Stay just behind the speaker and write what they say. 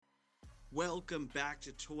Welcome back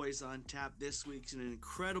to Toys on Tap. This week's an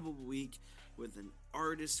incredible week with an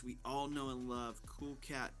artist we all know and love, Cool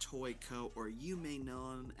Cat Toy Co., or you may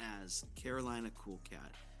know him as Carolina Cool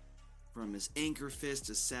Cat. From his Anchor Fist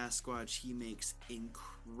to Sasquatch, he makes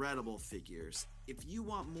incredible figures. If you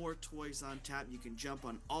want more Toys on Tap, you can jump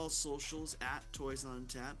on all socials at Toys on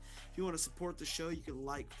Tap. If you want to support the show, you can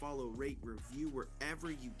like, follow, rate, review wherever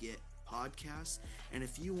you get podcasts. And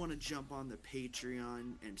if you want to jump on the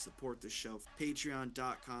Patreon and support the show,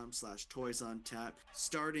 patreon.com/Toys on Tap.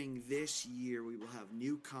 Starting this year, we will have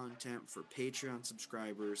new content for Patreon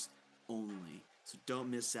subscribers only. So don't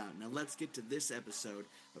miss out. Now let's get to this episode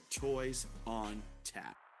of Toys on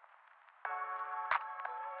Tap.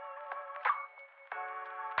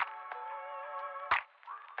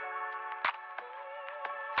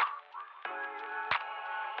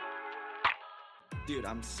 Dude,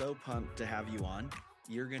 I'm so pumped to have you on.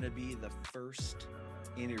 You're going to be the first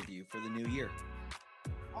interview for the new year.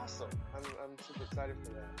 Awesome. I'm super excited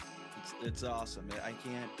for that. It's awesome. I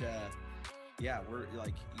can't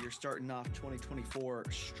you're starting off 2024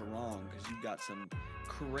 strong because you've got some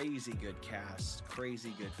crazy good casts,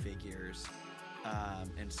 crazy good figures,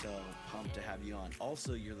 and so pumped to have you on.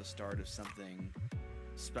 Also, you're the start of something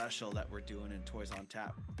special that we're doing in Toys on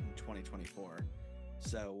Tap in 2024.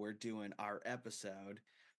 So we're doing our episode,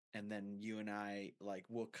 and then you and I,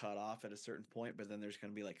 we'll cut off at a certain point, but then there's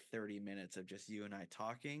going to be 30 minutes of just you and I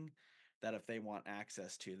talking that if they want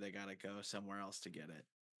access to, they got to go somewhere else to get it.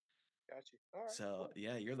 Got you. All right. So, Cool.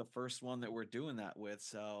 yeah, you're the first one that we're doing that with.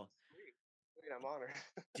 So, Sweet. Sweet. I'm honored.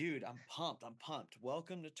 dude, I'm pumped.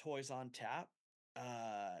 Welcome to Toys on Tap.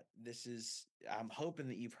 I'm hoping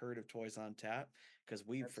that you've heard of Toys on Tap because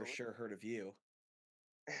we've for Absolutely. sure heard of you.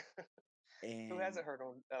 Who And hasn't heard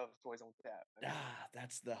of Toys on Tap?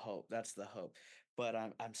 that's the hope. That's the hope. But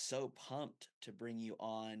I'm so pumped to bring you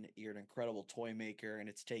on. You're an incredible toy maker, and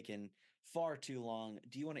it's taken far too long.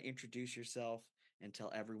 Do you want to introduce yourself and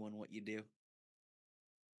tell everyone what you do?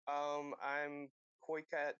 I'm Koi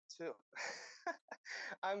Cat too.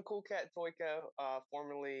 I'm Cool Cat Toyco,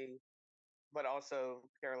 formerly, but also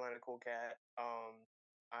Carolina Cool Cat.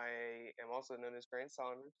 I am also known as Grant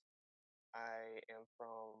Saunders. I am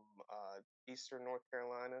from Eastern North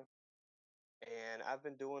Carolina, and I've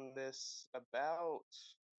been doing this about,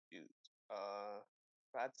 shoot, uh,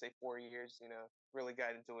 I'd say 4 years. Really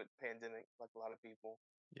got into it pandemic, like a lot of people.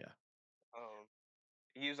 Yeah. Um,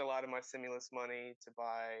 Use a lot of my stimulus money to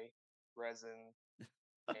buy resin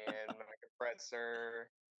and my compressor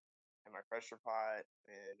and my pressure pot,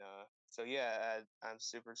 and so yeah, I'm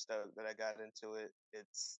super stoked that I got into it.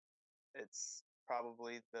 It's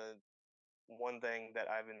probably the one thing that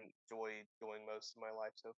I've enjoyed doing most of my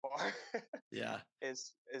life so far. Yeah.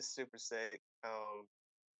 Is super sick.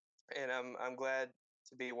 And I'm glad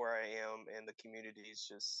to be where I am, and the community is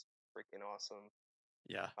just freaking awesome.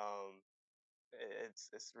 Yeah. Um,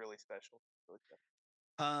 it's really special. Really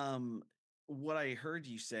special. What I heard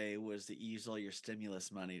you say was that you used all your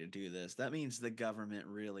stimulus money to do this. That means the government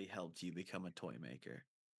really helped you become a toy maker.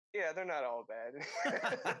 Yeah, they're not all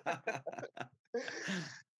bad.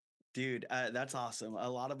 Dude, that's awesome. A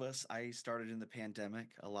lot of us, I started in the pandemic.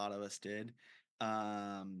 A lot of us did.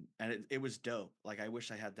 And it was dope. I wish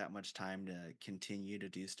I had that much time to continue to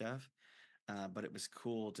do stuff. But it was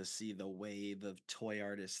cool to see the wave of toy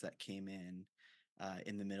artists that came in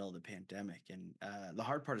the middle of the pandemic. And the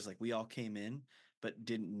hard part is we all came in, but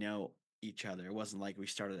didn't know each other. It wasn't like we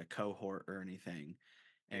started a cohort or anything.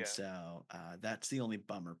 And Yeah, so that's the only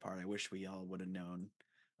bummer part. I wish we all would have known,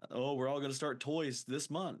 oh, we're all going to start toys this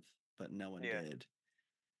month, but no one yeah. did.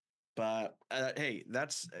 But hey,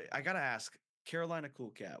 I got to ask, Carolina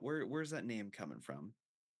Cool Cat, where's that name coming from?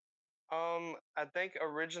 I think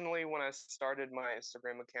originally when I started my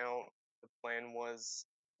Instagram account, the plan was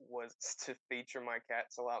to feature my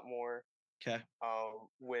cats a lot more. Okay.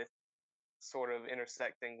 With sort of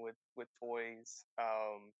intersecting with toys.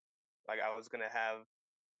 Like I was gonna have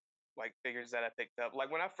like figures that I picked up.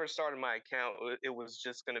 Like when I first started my account, it was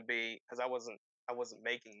just gonna be because I wasn't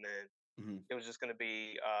making then. Hmm. It was just gonna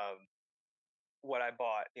be what I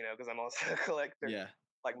bought, because I'm also a collector, Yeah.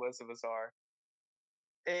 like most of us are.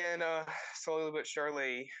 And slowly but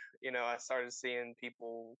surely, I started seeing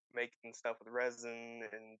people making stuff with resin,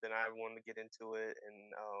 and then I wanted to get into it,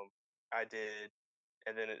 and I did.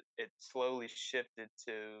 And then it slowly shifted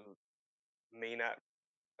to me not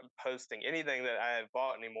posting anything that I have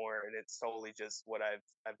bought anymore, and it's solely just what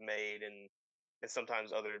I've made, and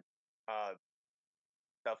sometimes other uh,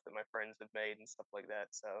 stuff that my friends have made and stuff like that.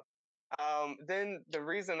 So then the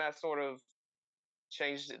reason I sort of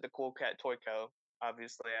changed it to Cool Cat Toy Co.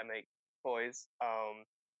 Obviously, I make toys.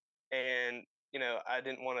 and I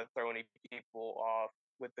didn't want to throw any people off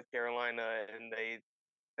with the Carolina, and they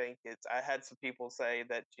think it's. I had some people say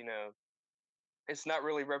that it's not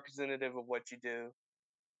really representative of what you do,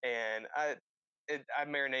 and I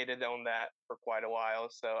marinated on that for quite a while,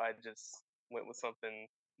 so I just went with something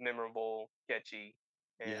memorable, catchy,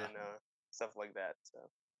 Yeah. and stuff like that. So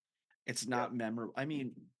It's yeah. not memorable. I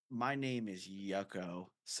mean, my name is Yucko,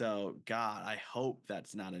 so God, I hope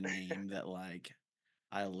that's not a name that like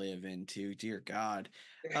I live into. Dear God.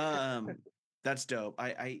 Um, that's dope.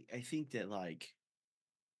 I think that like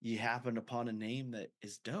you happened upon a name that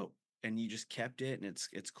is dope and you just kept it and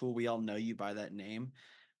it's cool. We all know you by that name.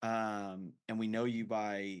 And we know you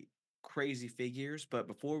by crazy figures, but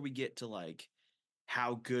before we get to like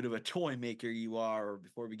how good of a toy maker you are, or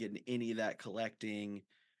before we get into any of that collecting,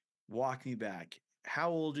 walk me back. How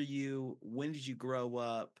old are you? When did you grow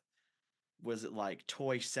up? Was it like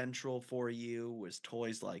Toy Central for you? Was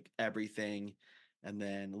toys like everything? And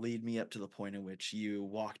then lead me up to the point in which you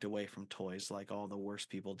walked away from toys like all the worst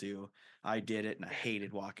people do. I did it and I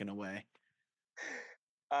hated walking away.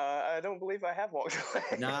 I don't believe I have walked away. I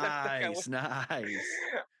think I was. Nice, nice.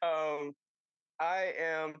 Um, I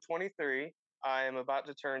am 23. I am about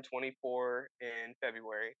to turn 24 in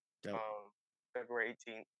February. Dope. February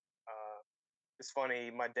 18th. It's funny.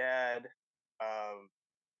 Um,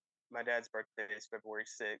 my dad's birthday is February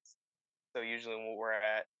 6th. So usually when we're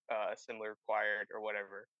at a similar choir or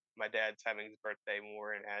whatever, my dad's having his birthday when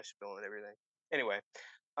we're in Asheville and everything. Anyway,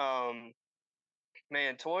 um,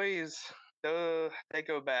 man, toys, they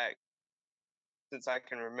go back since I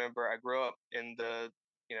can remember. I grew up in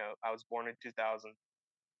I was born in 2000.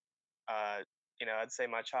 Uh, I'd say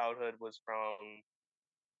my childhood was from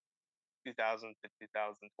 2000 to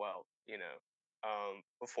 2012.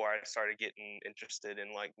 Before I started getting interested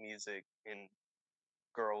in like music and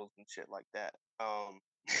girls and shit like that. Um,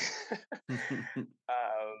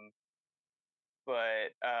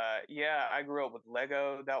 but yeah, I grew up with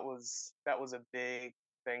Lego. That was a big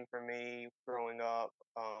thing for me growing up.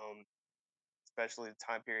 Especially the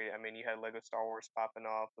time period. I mean, you had Lego Star Wars popping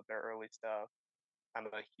off with their early stuff. I'm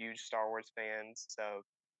a huge Star Wars fan, so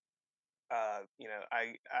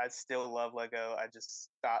I still love Lego. I just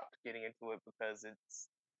stopped getting into it because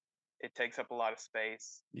it takes up a lot of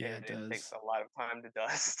space Yeah, and it it takes does. a lot of time to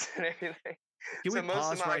dust and everything. Can we So most of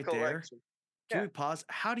pause my right there? collection, Can yeah, we pause?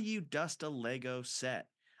 How do you dust a Lego set?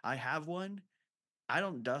 I have one. I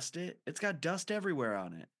don't dust it. It's got dust everywhere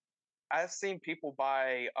on it. I've seen people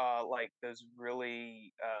buy like those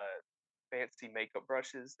really fancy makeup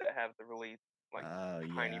brushes that have the really like Oh,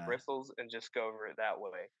 tiny yeah. bristles and just go over it that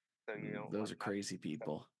way. So you don't Those like are have crazy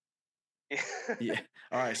people. to. Yeah.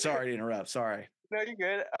 All right. Sorry to interrupt. Sorry. No, you're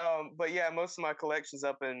good. But yeah, most of my collection's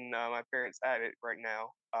up in my parents' attic right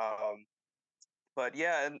now. But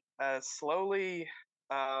yeah, and slowly,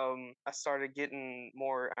 I started getting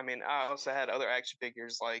more. I mean, I also had other action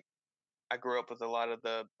figures. Like I grew up with a lot of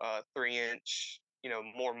the 3-inch,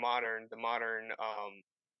 more modern,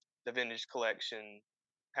 the vintage collection,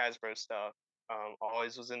 Hasbro stuff.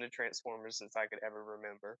 Always was into Transformers since I could ever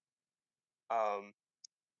remember. Um,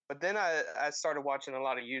 but then I started watching a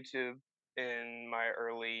lot of YouTube in my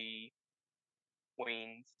early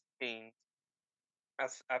tweens, teens.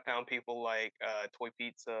 I found people like Toy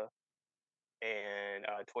Pizza and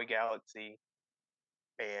Toy Galaxy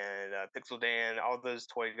and Pixel Dan, all those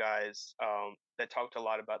toy guys that talked a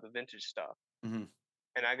lot about the vintage stuff. Hmm.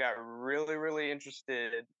 And I got really, really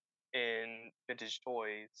interested in vintage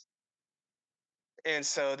toys. And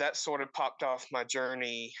so that sort of popped off my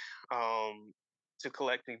journey um, to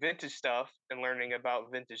collecting vintage stuff and learning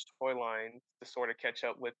about vintage toy lines to sort of catch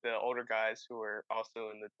up with the older guys who are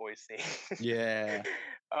also in the toy scene. Yeah.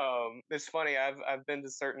 It's funny. I've been to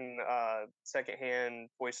certain secondhand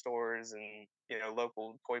toy stores and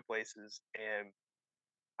local toy places, and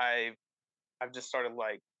I've I've just started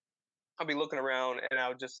like I'll be looking around and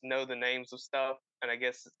I'll just know the names of stuff. And I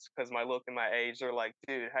guess it's because my look and my age. They're like,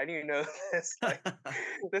 dude, how do you know this? Like,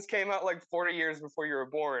 this came out like 40 years before you were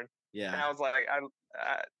born. And Yeah. I was like,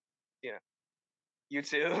 you know, you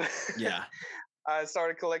too. Yeah. I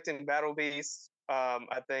started collecting Battle Beasts.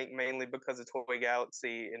 I think mainly because of Toy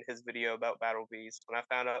Galaxy and his video about Battle Beasts. When I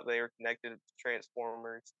found out they were connected to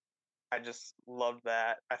Transformers, I just loved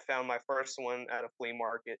that. I found my first one at a flea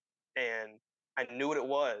market, and I knew what it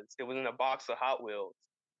was. It was in a box of Hot Wheels,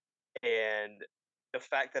 and the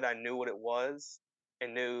fact that I knew what it was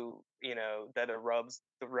and knew, that the rubs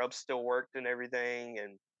still worked and everything,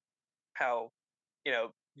 and how,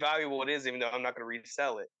 valuable it is, even though I'm not going to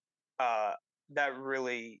resell it. Uh, that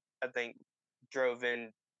really, I think, drove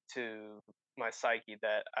into my psyche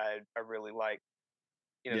that I really like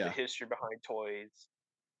the Yeah. history behind toys,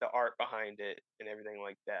 the art behind it, and everything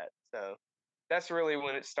like that. So that's really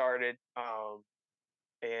when it started.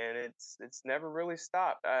 And it's never really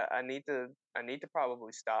stopped. I need to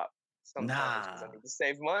probably stop sometimes because I Nah. need to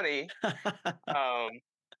save money. Um,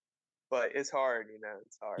 but it's hard,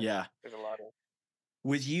 it's hard. Yeah. There's a lot of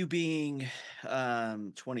With you being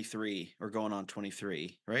 23 or going on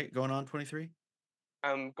 23, right? Going on 23?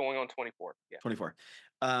 I'm going on 24. Yeah. 24.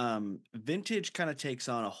 Vintage kind of takes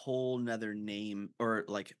on a whole nother name or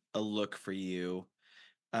like a look for you.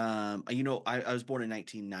 I was born in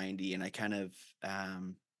 1990 and I kind of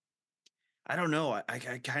I don't know. I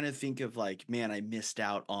kind of think of like, man, I missed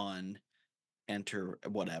out on enter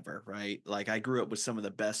whatever, right? Like I grew up with some of the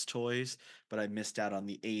best toys, but I missed out on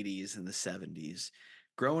the 80s and the 70s.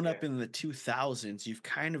 Growing up Yeah. in the 2000s, you've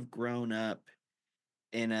kind of grown up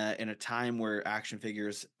in a time where action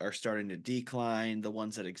figures are starting to decline. The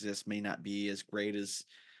ones that exist may not be as great as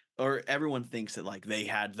or everyone thinks that like they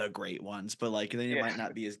had the great ones, but like they Yeah. might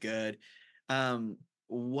not be as good. Um,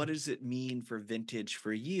 what does it mean for vintage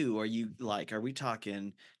for you? Are you like, are we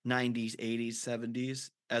talking 90s, 80s,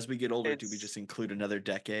 70s? As we get older, do we It's just include another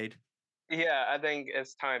decade? yeah, I think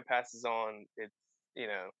as time passes on, it's,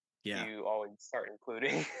 Yeah. you always start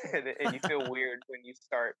including and you feel weird when you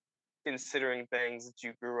start considering things that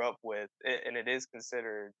you grew up with and it is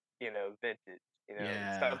considered, vintage, stuff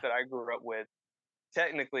Yeah. that I grew up with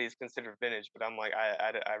technically is considered vintage, but I'm like,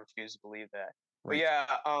 I refuse to believe that. But Right.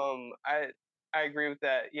 yeah, I agree with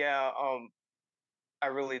that. Yeah, I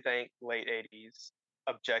really think late '80s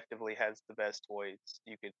objectively has the best toys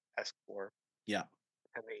you could ask for. Yeah.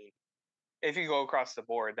 I mean, if you go across the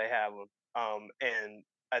board, they have them. And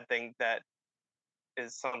I think that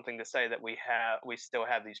is something to say that we still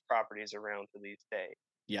have these properties around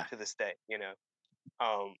Yeah. to this day.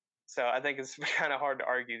 Um, so I think it's kind of hard to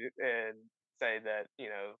argue and say that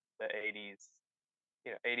the '80s,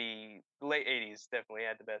 80 late '80s definitely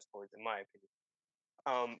had the best toys in my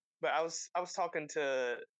opinion. But I was talking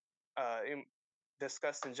to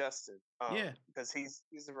Disgusting Justin Yeah. because he's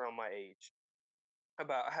around my age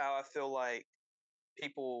about how I feel like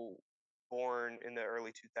people born in the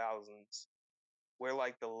early 2000s we're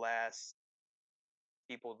like the last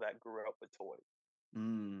people that grew up with toys,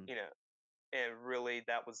 Mm. you know, and really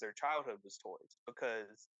that was their childhood was toys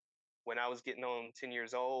because when I was getting on 10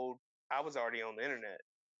 years old, I was already on the internet.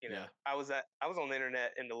 Yeah. I was on the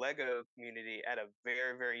internet in the Lego community at a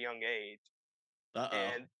very, very young age. Uh-oh.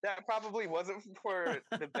 And that probably wasn't for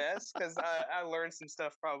the best because I learned some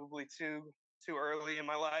stuff probably too early in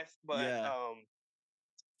my life. But Yeah.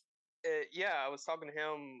 yeah, I was talking to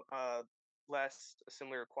him last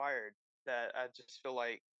Assembly Required that I just feel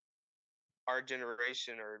like our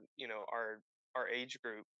generation or our age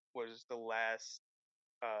group was the last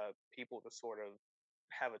people to sort of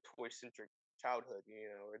have a toy centric childhood,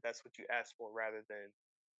 or that's what you asked for rather than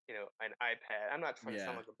an iPad. I'm not trying to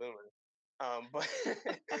sound Yeah. like a boomer, but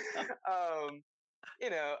um,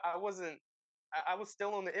 I wasn't. I was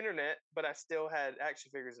still on the internet, but I still had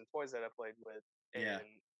action figures and toys that I played with Yeah. and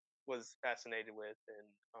was fascinated with. And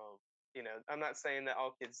I'm not saying that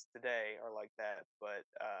all kids today are like that, but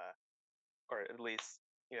or at least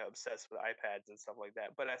obsessed with iPads and stuff like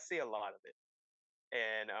that. But I see a lot of it,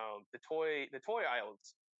 and the toy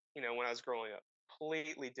aisles, when I was growing up,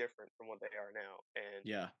 completely different from what they are now. And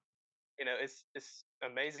Yeah. it's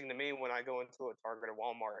amazing to me when I go into a Target or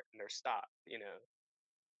Walmart and they're stocked.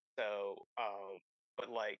 So, but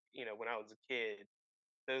like when I was a kid,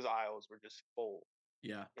 those aisles were just full.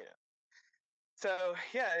 Yeah. You know, so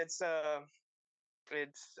yeah,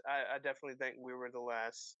 I definitely think we were the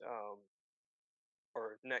last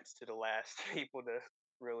or next to the last people to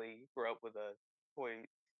really grow up with a toy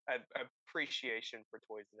appreciation for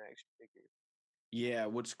toys and action figures. Yeah,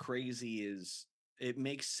 what's crazy is it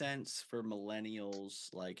makes sense for millennials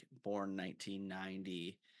like born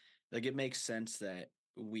 1990. Like it makes sense that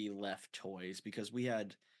we left toys because we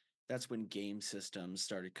had that's when game systems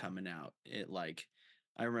started coming out. It like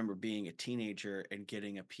I remember being a teenager and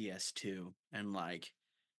getting a PS2 and like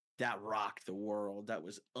that rocked the world. That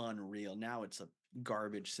was unreal. Now it's a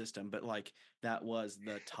garbage system, but like that was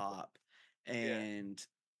the top. Yeah, And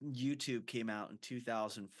YouTube came out in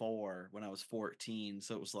 2004 when I was 14.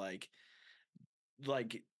 So it was like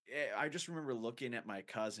I just remember looking at my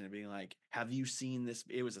cousin and being like, "Have you seen this?"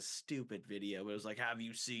 It was a stupid video, but it was like, "Have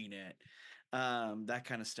you seen it?" That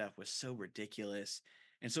kind of stuff was so ridiculous,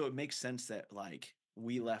 and so it makes sense that like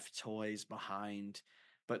we left toys behind.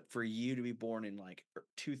 But for you to be born in like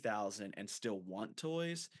 2000 and still want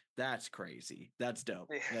toys, that's crazy. That's dope.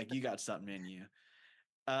 yeah, Like you got something in you.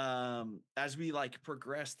 As we like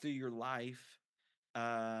progress through your life,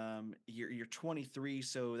 You're 23,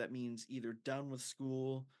 so that means either done with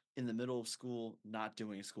school, in the middle of school, not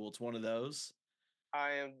doing school. It's one of those.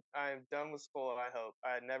 I am done with school, I hope.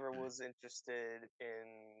 I never Okay. was interested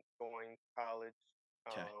in going to college.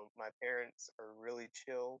 Okay. My parents are really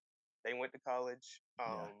chill. They went to college,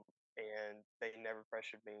 Yeah. and they never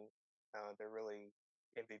pressured me. They're really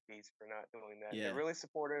MVPs for not doing that. They're Yeah. really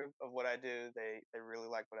supportive of what I do. They really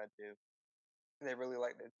like what I do. They really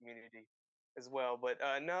like the community as well. But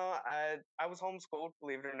no, I was homeschooled,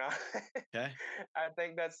 believe it or not. Okay. I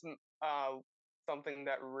think that's uh, something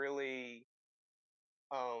that really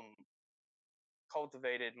um,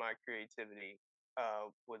 cultivated my creativity,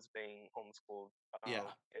 was being homeschooled,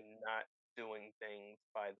 Yeah. and not doing things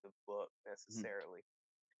by the book Mhm. necessarily.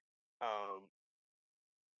 Um,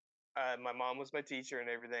 my mom was my teacher and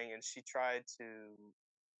everything, and she tried to,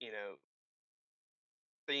 you know,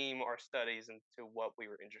 theme our studies into what we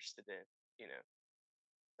were interested in. You know,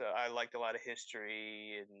 so I liked a lot of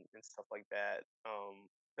history and stuff like that,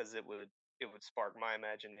 because it would spark my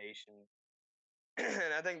imagination,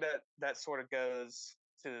 and I think that that sort of goes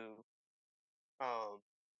to um,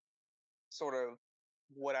 sort of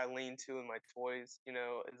what I lean to in my toys,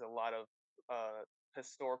 is a lot of uh,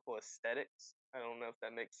 historical aesthetics. I don't know if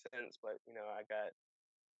that makes sense, but I got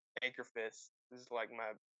Anchor Fist. This is like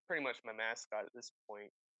my pretty much my mascot at this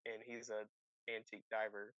point, and he's a antique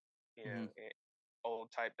diver, Mhm.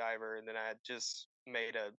 old type diver. And then I just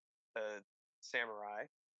made a samurai,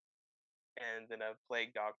 and then a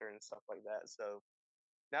plague doctor and stuff like that. So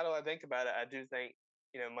now that I think about it, I do think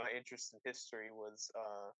my interest in history was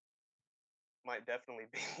might definitely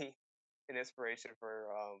be an inspiration for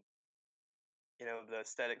the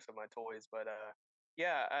aesthetics of my toys. But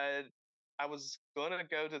yeah, I was gonna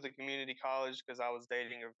go to the community college because I was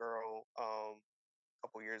dating a girl a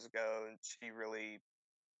couple years ago, and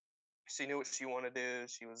she knew what she wanted to do.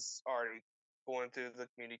 She was already going through the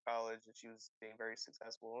community college, and she was being very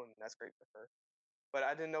successful, and that's great for her. But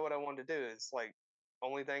I didn't know what I wanted to do. It's like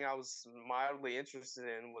only thing I was mildly interested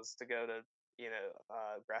in was to go to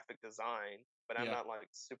graphic design, but I'm Yeah. not like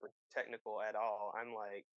super technical at all. I'm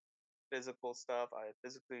like physical stuff. I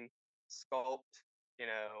physically sculpt.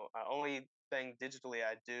 Only thing digitally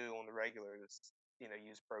I do on the regular is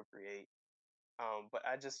use Procreate. But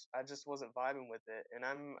I just wasn't vibing with it, and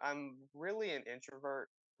I'm really an introvert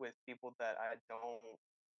with people that I don't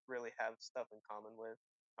really have stuff in common with.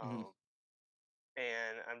 Mhm. Um,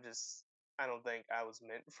 and I don't think I was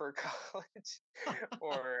meant for college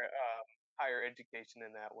or higher education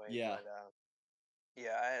in that way. Yeah. But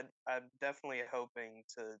yeah, I'm definitely hoping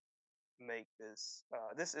to make this.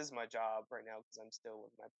 This is my job right now because I'm still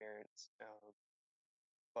with my parents.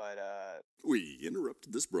 But We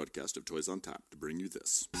interrupted this broadcast of Toys on Tap to bring you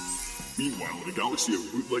this. Meanwhile, in a galaxy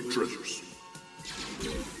of bootleg treasures.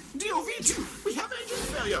 DOV2, we have engine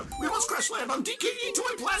failure. We must crash land on DKE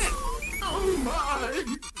Toy Planet. Oh my,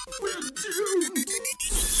 we're doomed.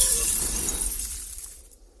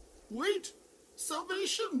 Wait,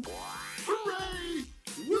 salvation. Hooray,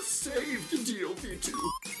 we're saved, DOV2.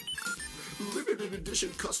 Limited edition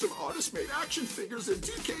custom artist-made action figures and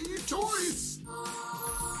DKE toys.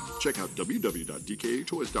 Check out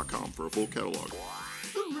www.dkatoys.com for a full catalog.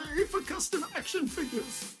 Hooray for custom action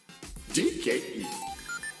figures. DKE.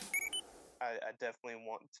 I definitely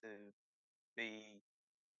want to be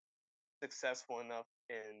successful enough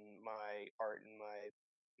in my art and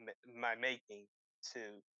my making to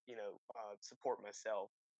support myself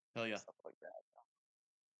Hell and yeah. stuff like that.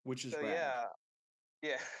 Which is So rad.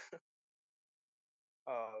 yeah.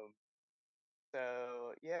 um,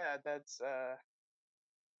 so yeah, that's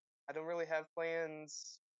I don't really have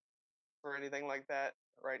plans for anything like that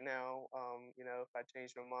right now. If I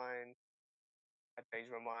change my mind, I change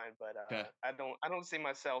my mind, but Okay. I don't see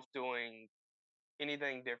myself doing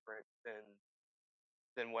anything different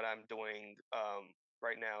than what I'm doing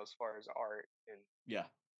right now as far as art and Yeah.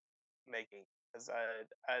 making, because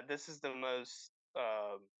this is the most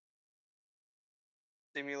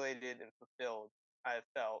stimulated and fulfilled I've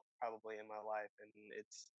felt probably in my life, and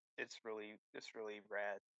it's really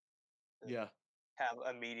rad to Yeah. have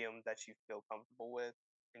a medium that you feel comfortable with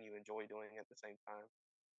and you enjoy doing at the same time.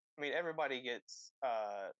 I mean, everybody gets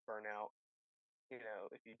burnout,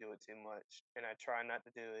 if you do it too much, and I try not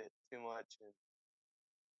to do it too much. And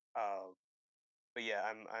but yeah,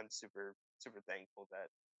 I'm super super thankful that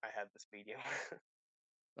I have this medium.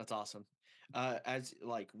 That's awesome. As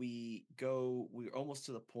like we're almost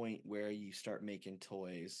to the point where you start making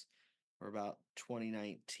toys. We're about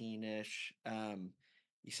 2019-ish.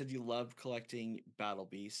 You said you loved collecting Battle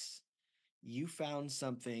Beasts. You found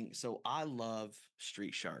something. So I love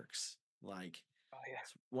Street Sharks. Like yeah.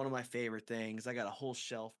 It's one of my favorite things. I got a whole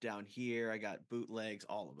shelf down here. I got bootlegs,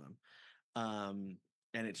 all of them.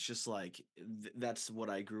 And it's just like that's what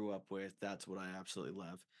I grew up with. That's what I absolutely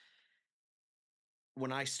love.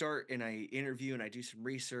 When I start and I interview and I do some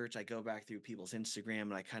research, I go back through people's Instagram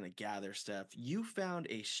and I kind of gather stuff. You found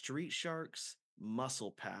a Street Sharks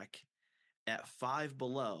muscle pack at Five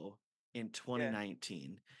Below in Yeah.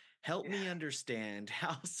 2019. Help Yeah. me understand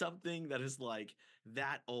how something that is like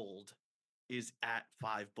that old is at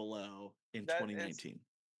Five Below in That is 2019.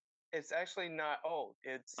 it's actually not old.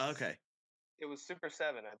 Okay. It was Super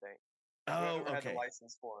 7, I think. Oh, Whoever had the okay.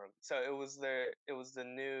 license for them. So it was the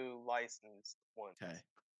new licensed one. Okay.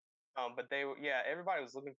 But they were, yeah, everybody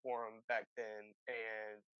was looking for them back then,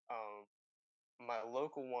 and um, my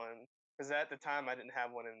local one, because at the time I didn't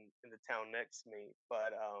have one in the town next to me,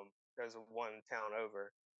 but there's one town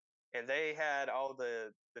over, and they had all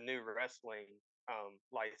the new wrestling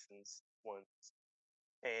license ones,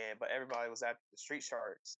 and but everybody was after the Street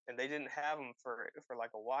Sharks, and they didn't have them for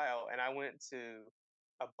like a while, and I went to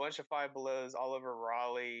a bunch of Five Belows all over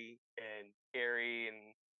Raleigh and Gary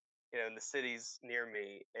and in the cities near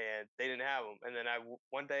me, and they didn't have them. And then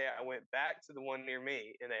one day I went back to the one near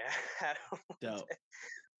me, and they had them. Dope.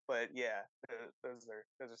 But yeah, those are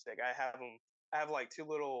sick. I have them. I have like two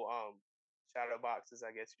little shadow boxes,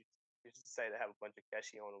 I guess you should say, that have a bunch of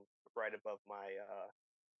Keshi on them right above my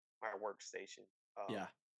workstation. Yeah.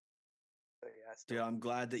 So yeah, I Dude, I'm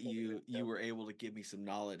glad that still do you that were able to give me some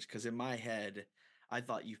knowledge because in my head, I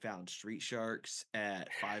thought you found Street Sharks at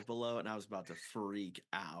Five Below, and I was about to freak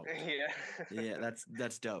out. stuff. Yeah. Yeah,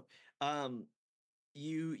 that's dope.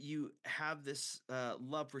 You have this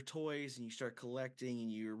love for toys, and you start collecting,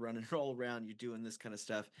 and you're running all around. You're doing this kind of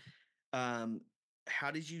stuff.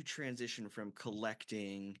 How did you transition from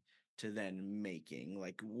collecting to then making?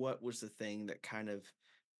 Like, what was the thing that kind of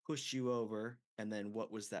pushed you over, and then what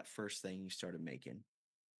was that first thing you started making?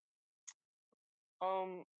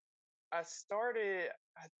 um, I started.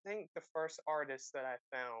 I think the first artist that I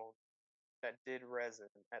found that did resin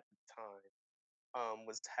at the time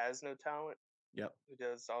was Has No Talent, Yep. who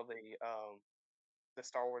does all the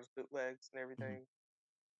Star Wars bootlegs and Mhm. everything.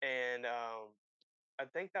 And I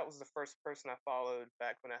think that was the first person I followed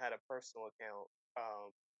back when I had a personal account.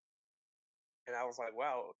 Um, and I was like,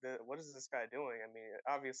 wow, what is this guy doing? I mean,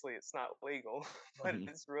 obviously it's not legal, but Mhm.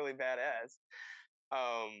 it's really badass.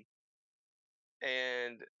 Um,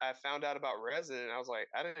 and I found out about resin, and I was like,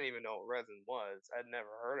 I didn't even know what resin was. I'd never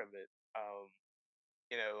heard of it.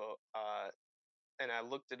 You know, and I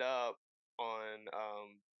looked it up on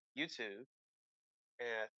YouTube, and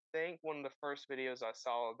I think one of the first videos I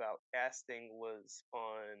saw about casting was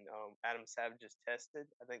on Adam Savage's Tested.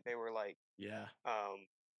 I think they were like Yeah. um,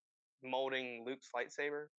 molding Luke's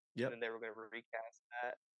lightsaber, and Yep. then they were going to recast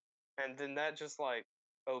that, and then that just like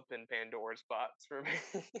opened Pandora's box for me.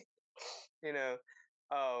 you know,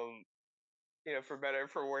 um, for better or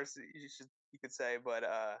for worse, you could say, but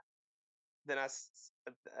then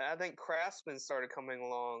I think Craftsman started coming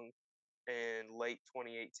along in late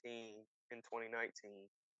 2018 and 2019.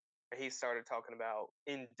 And he started talking about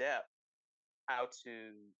in depth how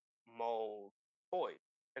to mold toys.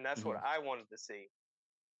 And that's what Mhm. I wanted to see,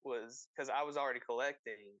 was because I was already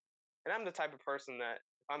collecting. And I'm the type of person that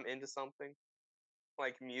if I'm into something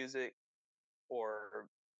like music or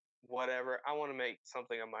whatever, I want to make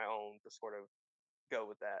something of my own to sort of go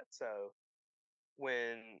with that. So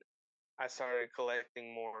when I started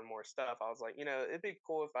collecting more and more stuff, I was like, it'd be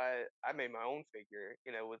cool if I made my own figure,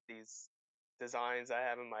 with these designs I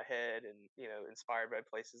have in my head and, inspired by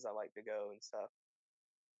places I like to go and stuff.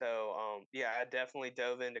 So, yeah, I definitely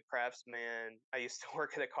dove into Craftsman. I used to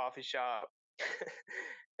work at a coffee shop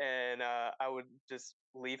and I would just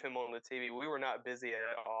leave him on the TV. We were not busy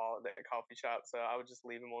at all at that coffee shop, so I would just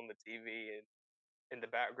leave him on the TV and in the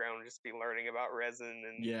background just be learning about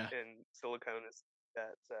resin Yeah. and silicone and stuff like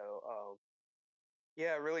that. So,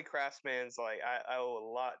 yeah, really, Craftsman's like I owe a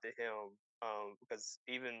lot to him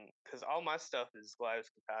because all my stuff is GLaDOS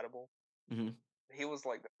compatible. Mhm. He was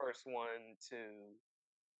like the first one to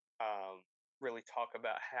really talk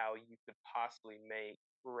about how you could possibly make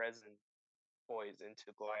resin toys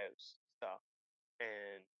into GLaDOS stuff,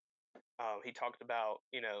 and he talked about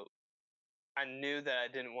I knew that I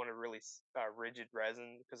didn't want a really rigid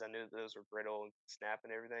resin because I knew that those were brittle and snap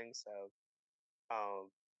and everything. So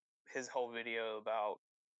um, his whole video about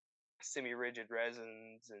semi-rigid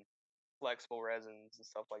resins and flexible resins and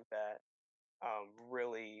stuff like that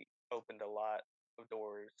really opened a lot of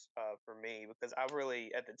doors for me because I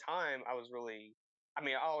really, at the time, I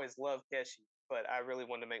mean, I always loved Keshi, but I really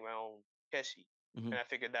wanted to make my own Keshi. Mhm. And I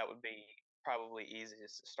figured that would be probably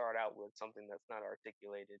easiest to start out with something that's not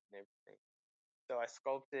articulated and everything. So I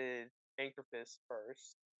sculpted Anchorfist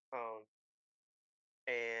first, um,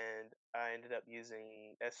 and I ended up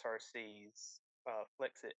using SRC's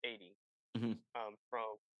Flexit 80 Mhm.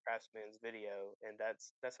 from Craftsman's Video, and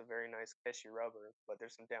that's a very nice Keshi rubber, but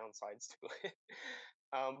there's some downsides to it.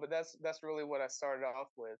 But that's really what I started off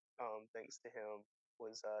with. Thanks to him,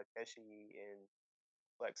 was Keshi and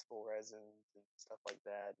flexible resins and stuff like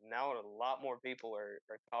that. Now a lot more people are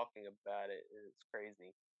talking about it. It's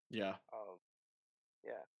crazy. Yeah. Um,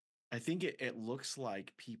 yeah. I think it looks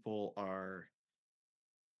like people are,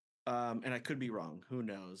 and I could be wrong, who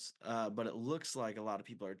knows? But it looks like a lot of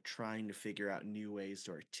people are trying to figure out new ways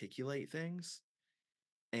to articulate things.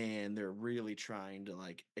 And they're really trying to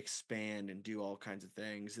like expand and do all kinds of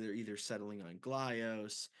things. They're either settling on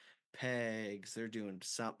Glyos, pegs, they're doing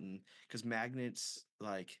something. Because magnets,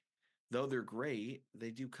 like, though they're great,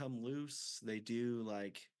 they do come loose. They do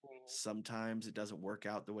like Mhm. sometimes it doesn't work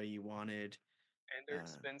out the way you wanted. And they're Uh,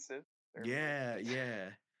 expensive. They're very yeah,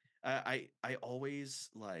 expensive. yeah. I always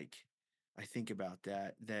like I think about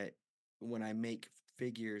that when I make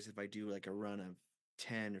figures, if I do like a run of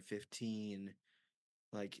 10 or 15,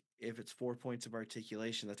 like if it's 4 points of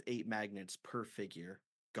articulation, that's 8 magnets per figure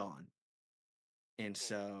gone. And Mm.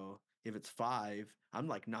 so if it's 5, I'm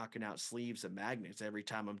like knocking out sleeves of magnets every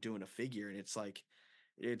time I'm doing a figure, and it's like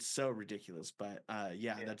it's so ridiculous. But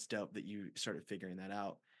yeah, Yeah. that's dope that you started figuring that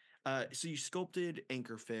out. So you sculpted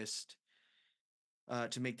Anchor Fist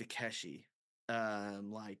to make the Keshi.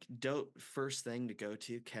 Like dope first thing to go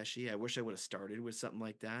to Keshi. I wish I would have started with something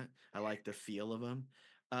like that. I like the feel of them.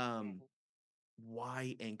 Um, Mhm.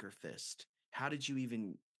 why Anchor Fist? How did you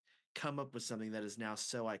even come up with something that is now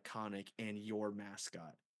so iconic and your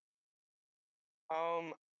mascot?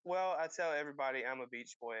 Um, well, I tell everybody I'm a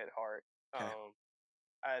beach boy at heart. Okay.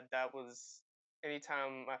 That was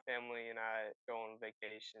anytime my family and I go on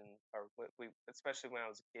vacation, or we especially when I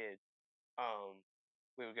was a kid, um,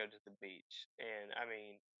 we would go to the beach. And I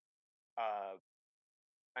mean, uh,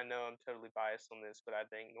 I know I'm totally biased on this, but I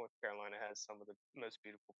think North Carolina has some of the most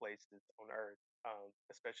beautiful places on earth,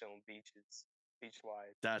 especially on beaches, beach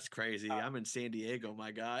wise. That's crazy. I'm in San Diego,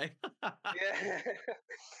 my guy. Yeah,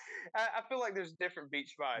 I feel like there's different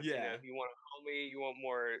beach vibes. You know, Yeah. if you want a homey, you want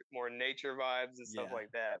more nature vibes and stuff Yeah.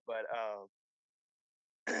 like that. But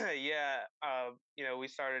yeah, you know, we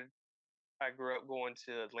started. I grew up going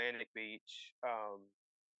to Atlantic Beach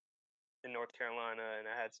in North Carolina, and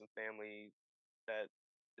I had some family that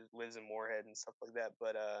lives in Moorhead and stuff like that.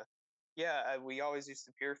 But yeah, we always used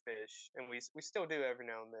to pier fish, and we still do every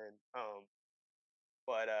now and then.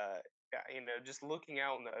 But yeah, you know, just looking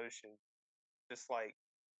out in the ocean, just like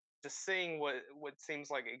just seeing what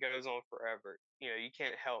seems like it goes on forever. You know, you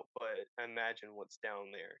can't help but imagine what's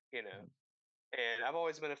down there. You know, Mhm. and I've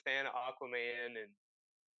always been a fan of Aquaman and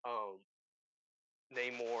um,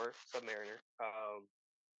 Namor, Submariner.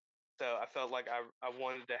 So I felt like I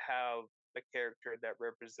wanted to have a character that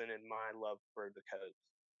represented my love for the coast.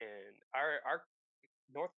 And our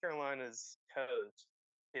North Carolina's coast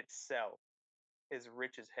itself is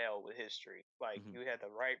rich as hell with history. Like Mhm. you had the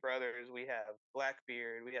Wright brothers, we have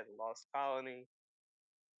Blackbeard, we have the Lost Colony,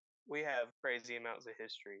 we have crazy amounts of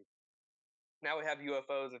history. Now we have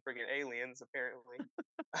UFOs and freaking aliens apparently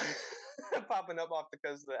popping up off the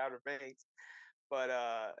coast of the Outer Banks. But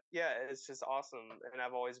yeah, it's just awesome, and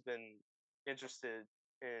I've always been interested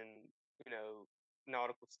in you know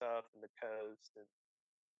nautical stuff and the coast and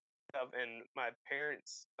stuff. And my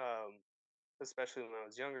parents, especially when I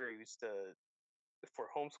was younger, used to for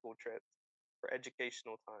homeschool trips for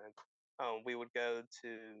educational time. We would go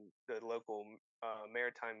to the local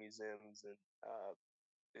maritime museums and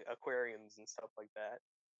aquariums and stuff like that.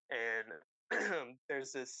 And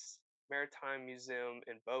there's this maritime museum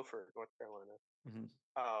in Beaufort, North Carolina, Mhm.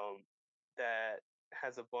 um, that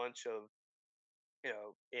has a bunch of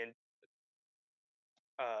in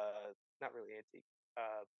not really antique,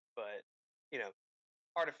 but you know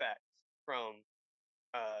artifacts from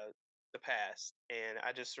the past. And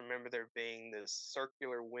I just remember there being this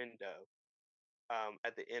circular window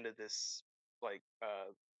at the end of this like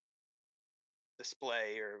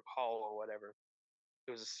display or hall or whatever.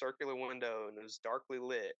 It was a circular window and it was darkly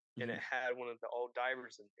lit, and it Mhm. had one of the old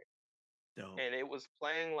divers in Dope. there. And it was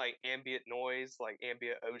playing like ambient noise, like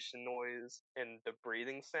ambient ocean noise, and the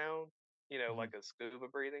breathing sound, Mhm. like a scuba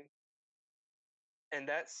breathing. And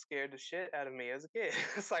that scared the shit out of me as a kid.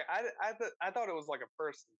 It's like I thought it was like a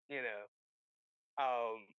person,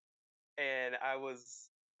 and I was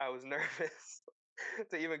nervous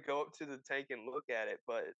to even go up to the tank and look at it.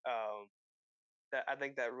 But that I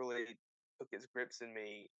think that really took its grips in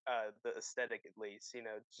me, the aesthetic at least,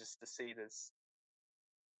 just to see this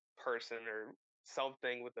person or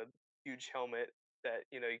something with a huge helmet that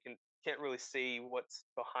you can't really see what's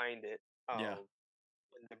behind it. Yeah.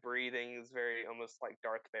 And the breathing is very almost like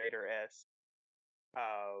Darth Vader esque.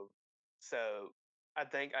 Uh, so I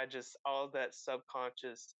think I just all that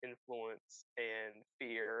subconscious influence and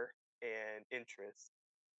fear and interest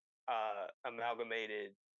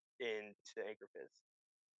amalgamated into Anchor Fist,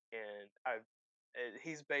 and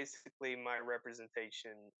he's basically my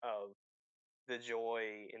representation of the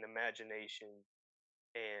joy and imagination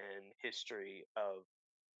and history of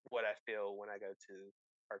what I feel when I go to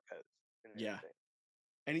our coast and Yeah. everything.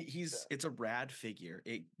 And So, it's a rad figure.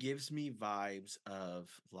 It gives me vibes of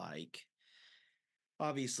like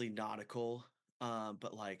obviously nautical,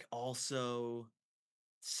 but like also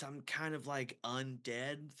some kind of like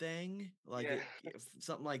undead thing, like yeah,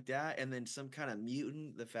 something like that, and then some kind of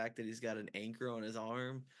mutant. The fact that he's got an anchor on his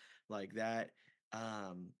arm, like that,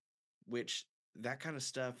 um, which that kind of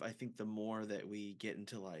stuff. I think the more that we get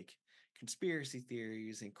into like conspiracy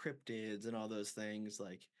theories and cryptids and all those things,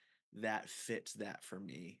 like that fits that for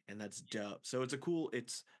me, and that's dope. So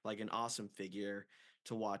it's like an awesome figure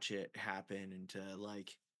to watch it happen and to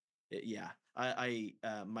like, yeah.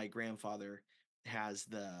 My grandfather has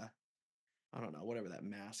the I don't know whatever that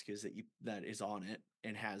mask is that is on it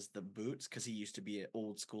and has the boots because he used to be an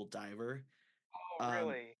old school diver. oh,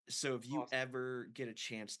 really? So if you Awesome. ever get a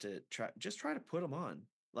chance to try to put them on.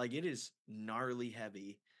 Like it is gnarly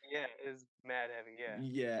heavy. Yeah, it's mad heavy. Yeah.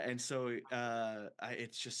 Yeah, and so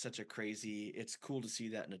it's just such a crazy. It's cool to see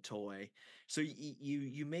that in a toy. So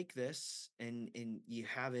you make this and you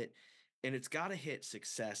have it, and it's got to hit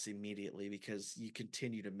success immediately because you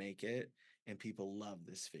continue to make it and people love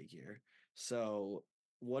this figure. So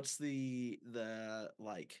what's the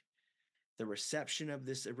like the reception of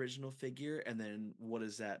this original figure, and then what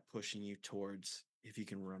is that pushing you towards if you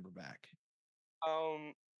can remember back?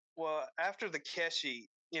 Well, after the Keshi,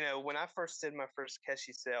 when I first did my first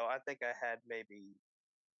Keshi sale, I think I had maybe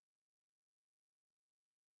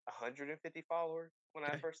 150 followers when I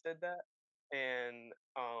Okay. first did that, and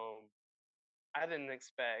I didn't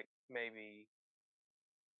expect maybe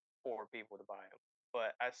 4 people to buy them,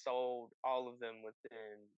 but I sold all of them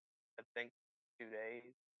within I think 2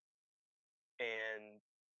 days, and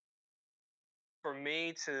for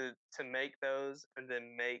me to make those and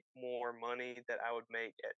then make more money that I would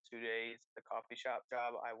make at 2 days the coffee shop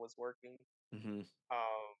job I was working, Mm-hmm.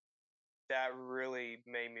 um, that really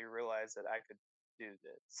made me realize that I could do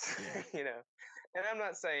this, Yeah. And I'm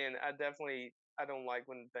not saying I don't like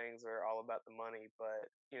when things are all about the money, but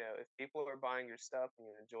if people are buying your stuff and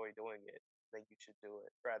you enjoy doing it, then you should do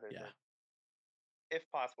it rather Yeah. than, if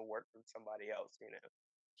possible, work for somebody else.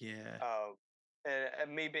 Yeah. Um,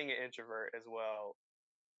 and me being an introvert as well,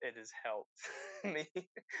 it has helped me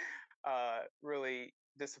really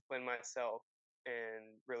discipline myself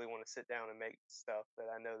and really want to sit down and make stuff that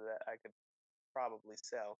I know that I could probably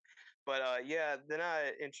sell. But yeah, then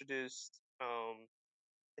I introduced. I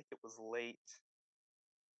think it was late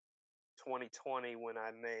 2020 when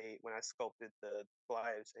I sculpted the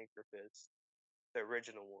Goliath's Anchor Fist, the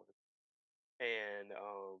original one, and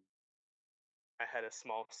I had a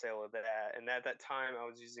small sale of that. And at that time, I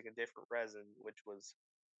was using a different resin, which was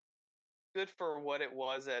good for what it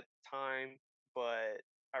was at the time, but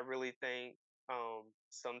I really think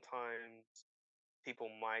sometimes people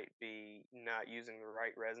might be not using the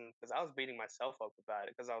right resin because I was beating myself up about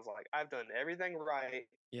it because I was like, I've done everything right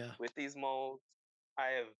Yeah. with these molds. I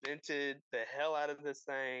have vented the hell out of this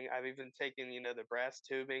thing. I've even taken, the brass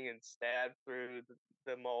tubing and stabbed through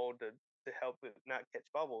the mold to help it not catch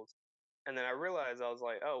bubbles. And then I realized I was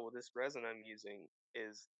like, oh, well, this resin I'm using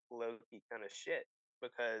is low key kind of shit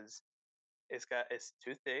because it's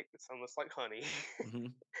too thick. It's almost like honey, Mm-hmm.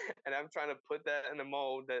 and I'm trying to put that in a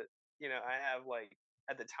mold that I have like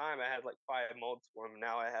at the time I had like 5 molds for him.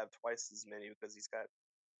 Now I have twice as many because he's got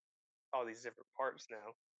all these different parts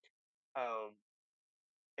now. Um,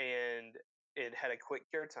 and it had a quick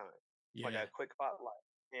cure time, like Yeah. a quick hot light,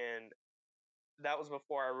 and that was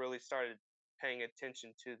before I really started paying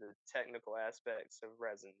attention to the technical aspects of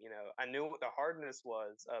resin. I knew what the hardness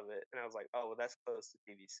was of it, and I was like, oh, well, that's close to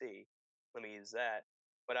PVC. Let me use that.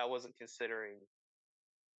 But I wasn't considering,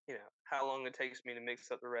 how long it takes me to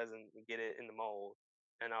mix up the resin and get it in the mold,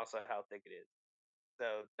 and also how thick it is.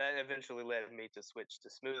 So that eventually led me to switch to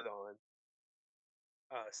Smooth On.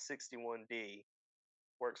 61D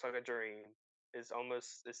works like a dream. It's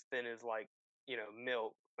almost as thin as like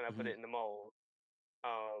milk when I put Mm-hmm. it in the mold.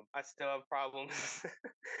 I still have problems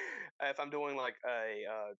if I'm doing like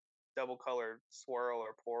a double colored swirl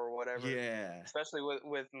or pour or whatever. Yeah. Especially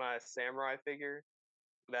with my samurai figure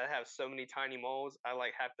that have so many tiny molds, I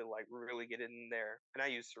like have to like really get in there, and I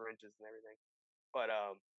use syringes and everything. But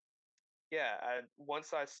yeah,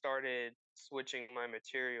 once I started switching my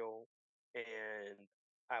material, and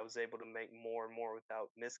I was able to make more and more without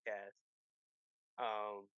miscast.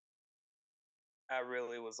 I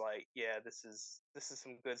really was like, yeah, this is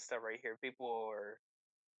some good stuff right here. People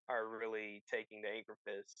are really taking the Anchor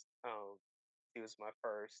Fist. He was my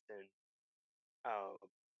first, and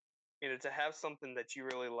to have something that you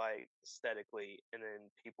really like aesthetically, and then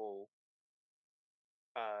people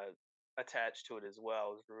attached to it as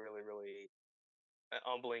well is really, really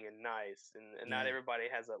humbling and nice. And not Yeah. everybody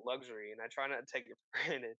has that luxury, and I try not to take it for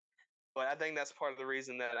granted. But I think that's part of the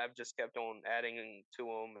reason that I've just kept on adding to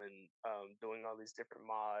them, and doing all these different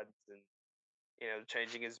mods, and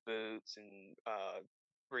changing his boots, and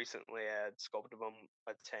recently I had sculpted him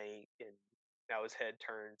a tank, and now his head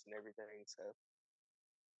turns and everything. So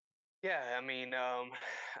yeah, I mean, I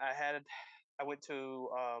went to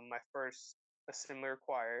my first Assembly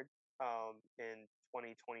Required in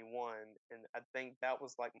 2021, and I think that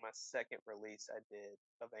was like my second release I did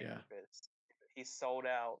of Anchor Fist. He sold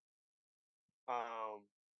out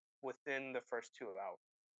within the first 2 hours.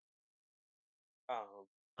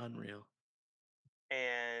 Unreal.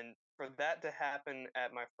 And for that to happen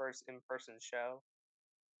at my first in-person show,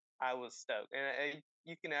 I was stoked. And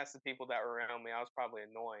you can ask the people that were around me. I was probably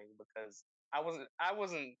annoying because I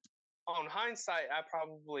wasn't. On hindsight, I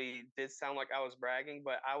probably did sound like I was bragging,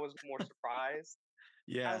 but I was more surprised.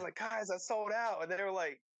 I was like, guys, I sold out, and they were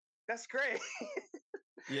like, "That's great."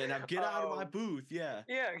 Yeah, now get out of my booth. Yeah.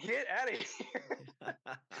 Yeah, get out of here.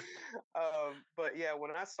 But yeah,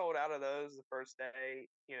 when I sold out of those the first day,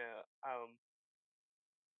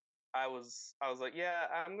 I was like, yeah,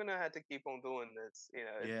 I'm gonna have to keep on doing this.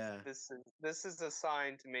 This is a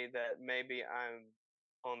sign to me that maybe I'm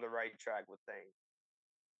on the right track with things.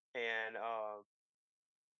 And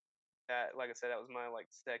that, like I said, that was my like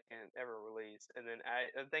second ever release. And then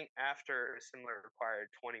I think after Assembly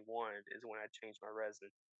Required 21 is when I changed my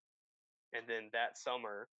resin. And then that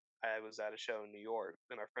summer I was at a show in New York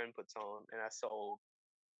that my friend puts on, and I sold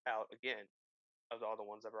out again of all the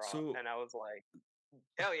ones I brought. And I was like,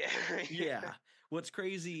 hell yeah. Yeah. What's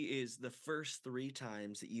crazy is the first 3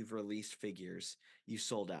 times that you've released figures, you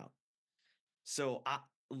sold out. So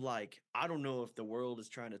I don't know if the world is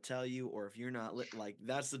trying to tell you, or if you're not like,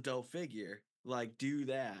 that's the dope figure. Like, do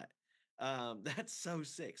that. That's so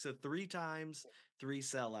sick. So 3 times, 3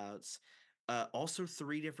 sellouts, also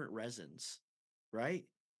 3 different resins, right?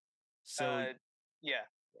 So yeah.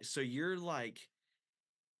 So you're like,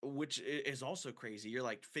 which is also crazy. You're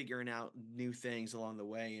like figuring out new things along the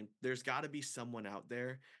way, and there's got to be someone out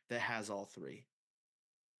there that has all 3.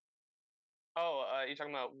 Oh, you're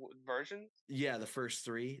talking about versions? Yeah, the first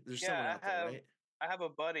 3. There's someone out there, right? I have a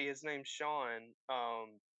buddy. His name's Sean.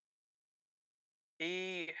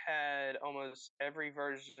 He had almost every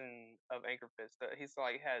version of Anchor Fist. He's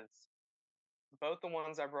like has both the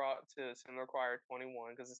ones I brought to Assembly Required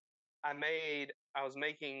 21, because I was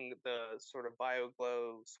making the sort of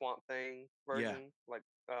BioGlow Swamp Thing version, like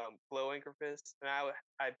Glow Anchor Fist, and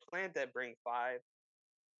I planned to bring 5,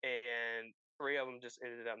 and 3 of them just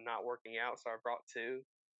ended up not working out, so I brought 2.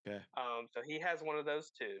 Okay. So he has one of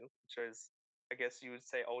those 2, which is, I guess you would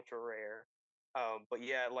say, ultra rare. But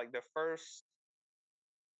yeah, like the first,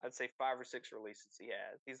 I'd say 5 or 6 releases he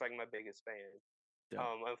had, he's like my biggest fan. Yeah.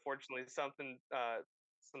 Unfortunately, some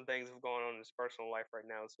things have gone on in his personal life right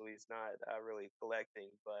now, so he's not really collecting.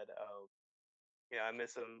 But I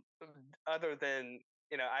miss him. Other than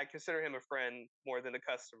I consider him a friend more than a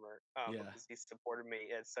customer, because he supported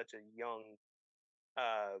me at such a young,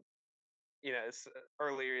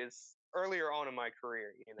 earlier on in my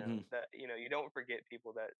career. That you don't forget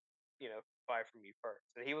people that buy from you first,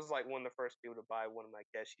 and he was like one of the first people to buy one of my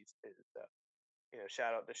Keshis too. So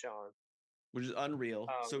shout out to Sean. Which is unreal.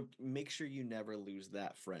 So make sure you never lose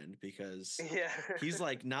that friend, because he's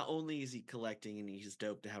like, not only is he collecting and he's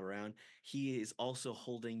dope to have around, he is also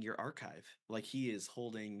holding your archive. Like, he is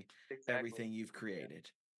holding everything you've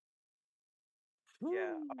created.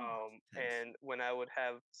 Yeah. And when I would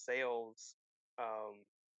have sales,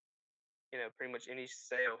 pretty much any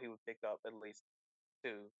sale he would pick up at least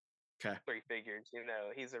 2, 3 figures.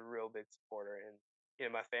 He's a real big supporter,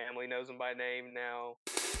 and my family knows him by name now.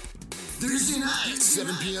 Thursday night,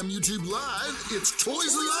 7 p.m. YouTube Live, it's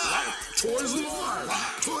Toys Alive! Toys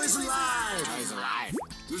Alive! Toys Alive! Toys Alive!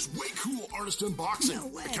 There's way cool artist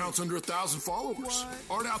unboxing. Accounts under 1,000 followers.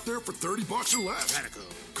 Art out there for $30 or less. Radical.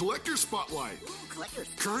 Collector Spotlight. Ooh, collectors.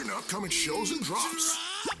 Current and upcoming shows and drops.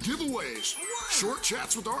 giveaways, short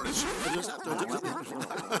chats with artists, and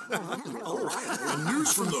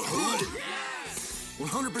news from the hood.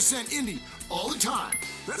 100% indie all the time.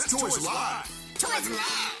 That's Toys Live. Toys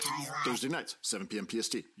Live. Thursday nights, 7 p.m.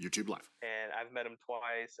 PST, YouTube Live. And I've met him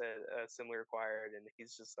twice at Assembly Required, and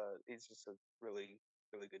he's just a really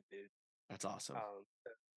really good dude. That's awesome.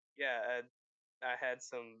 Yeah, I had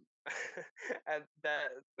some at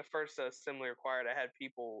the first Assembly Required. I had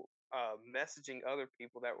people messaging other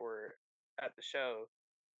people that were at the show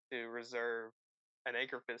to reserve an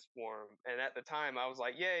Anchor Fist form, and at the time I was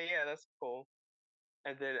like, yeah, that's cool.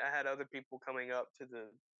 And then I had other people coming up to the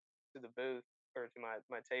booth or to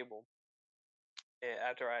my table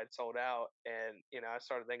after I had sold out, and I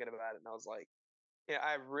started thinking about it, and I was like,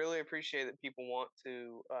 I really appreciate that people want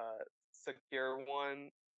to secure one,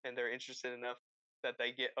 and they're interested enough that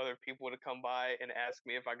they get other people to come by and ask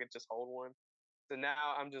me if I could just hold one. So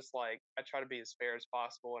now I'm just like, I try to be as fair as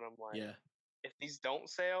possible, and I'm like, Yeah. if these don't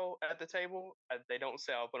sell at the table, they don't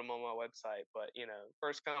sell. I'll put them on my website. But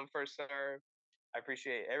first come, first serve. I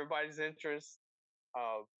appreciate everybody's interest.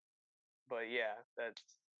 But yeah, that's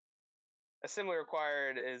Assembly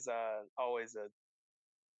Required is always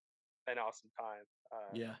an awesome time.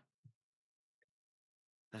 Yeah.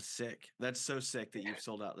 That's sick. That's so sick that you've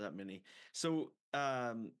sold out that many. So,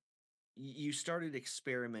 you started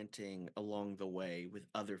experimenting along the way with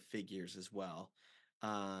other figures as well.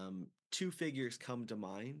 Two figures come to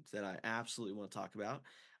mind that I absolutely want to talk about.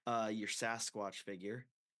 Your Sasquatch figure,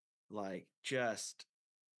 like just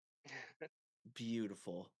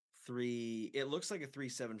beautiful. It looks like a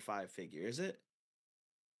 375 figure, is it?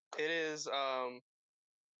 It is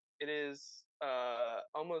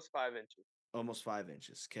almost 5 inches. Almost 5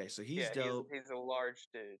 inches. Okay, so he's Yeah, dope. he's a large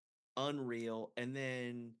dude. Unreal. And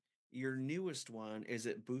then your newest one, is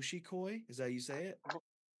it Bushikoi? Is that how you say it?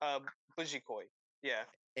 Bujikoi. Yeah.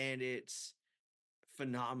 And it's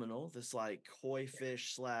phenomenal. This like koi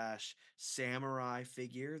fish / samurai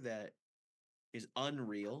figure that is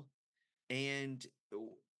unreal. And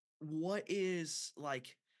what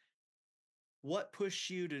pushed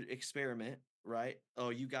you to experiment, right? Oh,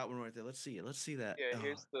 you got one right there. Let's see it. Let's see that. Yeah, Oh,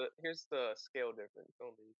 here's the scale difference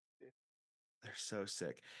on these two. they're so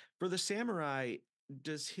sick. For the samurai,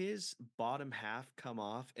 does his bottom half come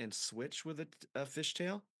off and switch with a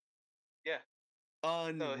fishtail? Yeah. So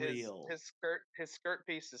Unreal. his skirt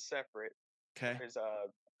piece is separate. Okay. His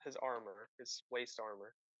armor, his waist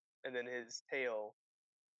armor, and then his tail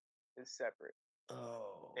is separate.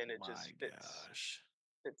 Oh And it my just gosh.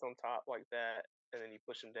 fits on top like that, and then you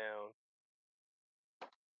push him down,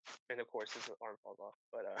 and of course his arm falls off.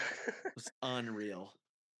 But It's unreal.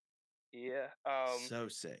 yeah. So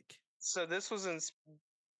sick. So this was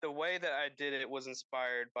the way that I did it was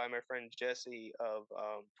inspired by my friend Jesse of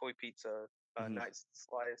Toy Pizza Mhm. Nights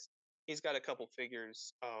Slice. He's got a couple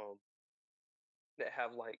figures that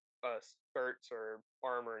have like skirts or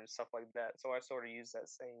armor and stuff like that. So I sort of use that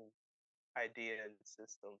same idea and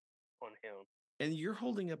system on him. And you're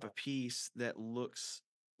holding up a piece that looks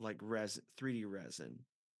like resin, 3D resin.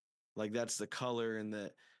 Like that's the color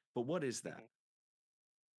but what is that?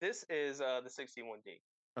 This is the 61D.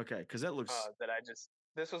 Okay, because that looks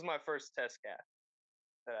this was my first test cast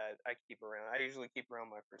that I keep around. I usually keep around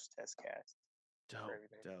my first test cast.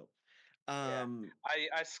 dope. Yeah.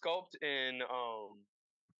 I sculpt in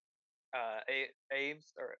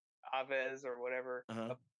Aves or Aves or whatever,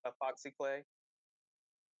 epoxy clay.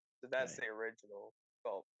 So that's the original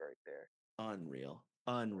sculpt right there.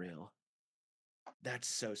 Unreal. That's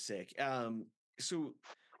so sick. So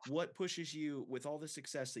what pushes you with all the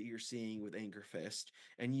success that you're seeing with Anchor Fist,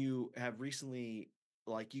 and you have recently,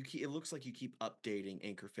 like it looks like you keep updating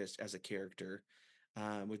Anchor Fist as a character,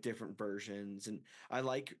 with different versions, and I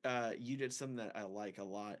like you did something that I like a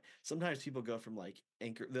lot. Sometimes people go from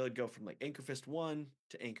they'll go from like Anchor Fist 1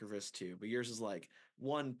 to Anchor Fist 2, but yours is like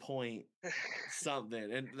 1 point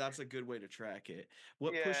something, and that's a good way to track it.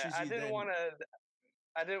 What pushes you then?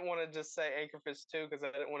 I didn't want to just say Anchor Fist 2 because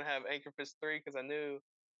I didn't want to have Anchor Fist 3 because I knew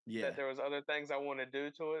that there was other things I want to do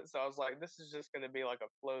to it. So I was like, this is just going to be like a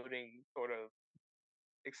floating sort of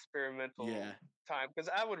experimental time, because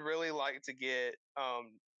I would really like to get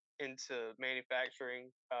into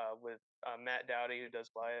manufacturing with Matt Dowdy, who does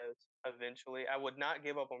bios. Eventually, I would not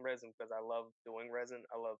give up on resin because I love doing resin.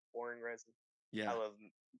 I love pouring resin. I love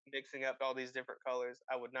mixing up all these different colors.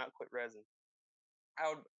 I would not quit resin.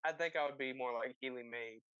 I think I would be more like Healy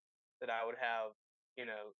Made, that I would have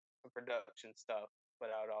some production stuff, but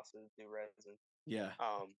I would also do resin.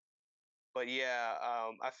 but yeah,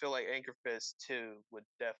 I feel like Anchor Fist 2 would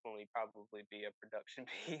definitely probably be a production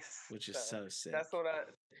piece. which is So so sick. that's what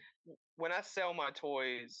when I sell my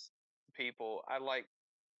toys to people, I like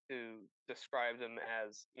to describe them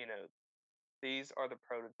as, these are the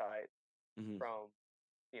prototypes Mhm. from,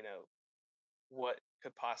 what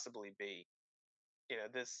could possibly be.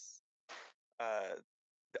 This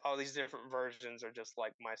all these different versions are just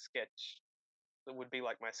like my sketch. It would be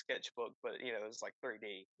like my sketchbook, but it's like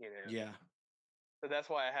 3D. Yeah, So that's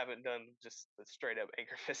why I haven't done just the straight up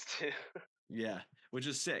Anchor Fist 2. yeah, which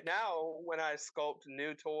is sick. Now, when I sculpt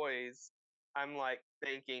new toys, I'm like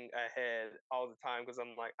thinking ahead all the time because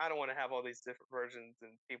I'm like, I don't want to have all these different versions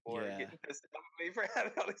and people are Yeah. getting pissed off at me for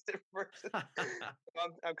having all these different versions.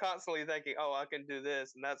 I'm constantly thinking, oh, I can do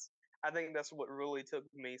this, and I think that's what really took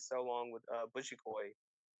me so long with Bushy Koi,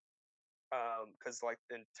 because like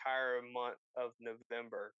the entire month of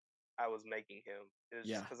November, I was making him. It was just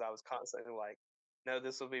Yeah. because I was constantly like, no,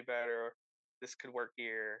 this will be better. This could work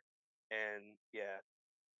here, and yeah,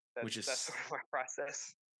 Which that's is sort of my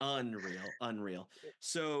process. unreal.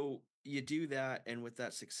 So you do that, and with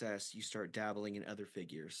that success, you start dabbling in other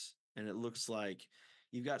figures, and it looks like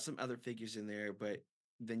you've got some other figures in there, but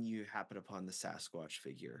then you happen upon the Sasquatch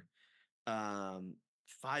figure.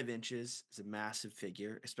 5 inches is a massive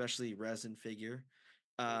figure, especially resin figure.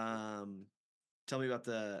 Um, Tell me about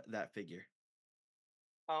that figure.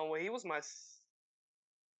 Well, he was my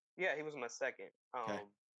second. Okay.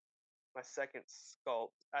 My second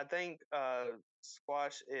sculpt. I think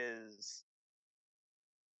Squash is,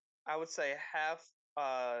 I would say, half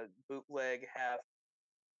bootleg, half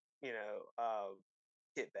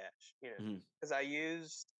kit bash. Mhm. Because I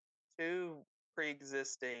used two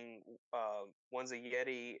pre-existing, one's a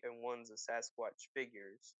Yeti and one's a Sasquatch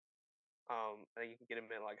figures. And you can get them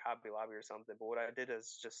in like Hobby Lobby or something. But what I did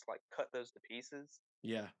is just like cut those to pieces,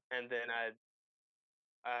 Yeah. and then I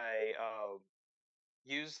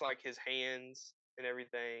used like his hands and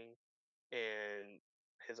everything, and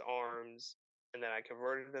his arms, and then I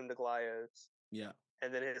converted them to Glyos. Yeah.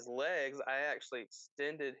 And then his legs, I actually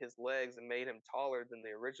extended his legs and made him taller than the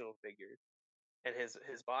original figure. And his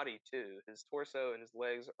body too, his torso and his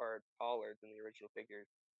legs are taller than the original figure.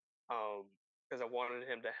 Because I wanted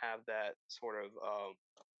him to have that sort of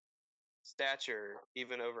stature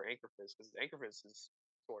even over Anchorfist, because Anchorfist is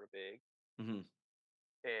sort of big, Mhm.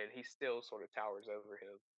 and he still sort of towers over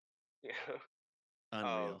him. You know. Um,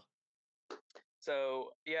 Unreal.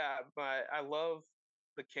 so yeah, but I love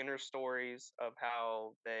the Kenner stories of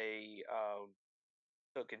how they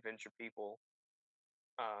took Adventure People,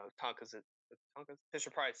 Tonka's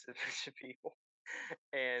Fisher Price Adventure People,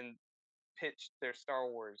 and pitched their Star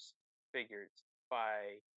Wars figures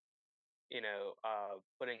by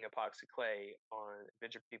putting epoxy clay on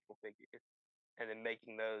Adventure People figures and then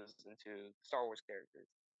making those into Star Wars characters.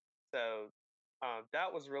 So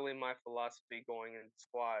that was really my philosophy going into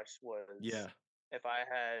Squash was Yeah. if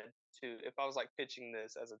if I was like pitching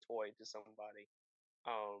this as a toy to somebody,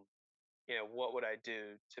 um, what would I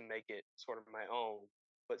do to make it sort of my own,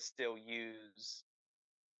 but still use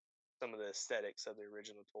some of the aesthetics of the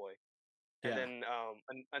original toy. And Yeah.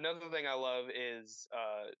 then another thing I love is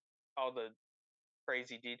all the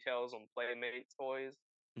crazy details on Playmates toys,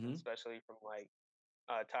 Mhm. especially from like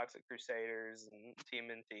Toxic Crusaders and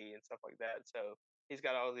TMNT and stuff like that. So he's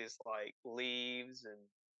got all these like leaves and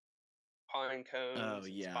pine Oh cones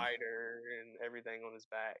and yeah. spider and everything on his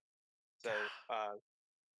back. So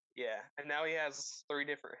yeah, and now he has 3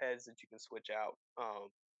 different heads that you can switch out,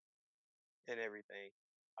 and everything.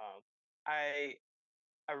 Um, I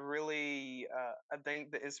I really I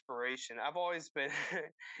think the inspiration. I've always been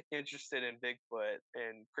interested in Bigfoot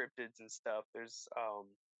and cryptids and stuff. There's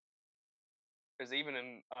even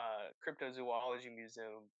a cryptozoology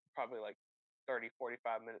museum probably like 30,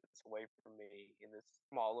 45 minutes away from me in this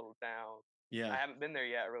small little town. I Yeah. haven't been there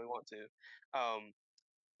yet. I really want to.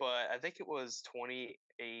 But I think it was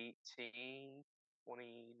 2018,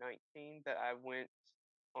 2019 that I went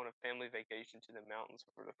on a family vacation to the mountains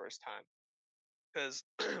for the first time. Because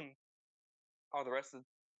all the rest of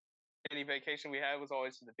any vacation we had was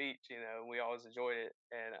always to the beach, and we always enjoyed it.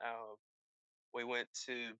 And we went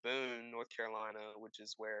to Boone, North Carolina, which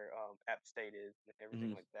is where App State is and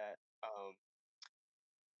everything Mhm. like that.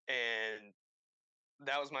 And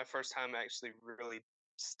that was my first time actually really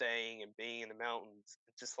staying and being in the mountains.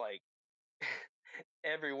 Just like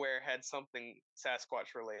everywhere had something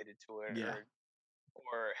Sasquatch related to it, Yeah.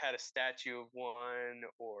 or had a statue of one,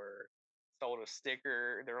 or sold a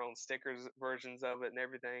sticker, their own stickers versions of it and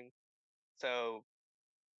everything. So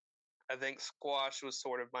I think Squash was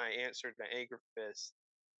sort of my answer to Anchor Fist,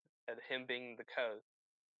 and him being the coast.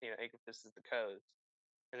 Anchorfist is the coast,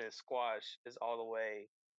 and then Squash is all the way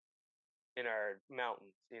in our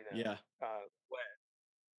mountains, Yeah. west.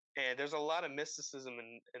 And there's a lot of mysticism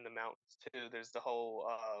in the mountains too. There's the whole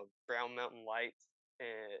Brown Mountain Lights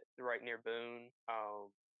right near Boone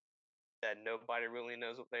that nobody really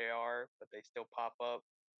knows what they are, but they still pop up.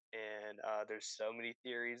 And there's so many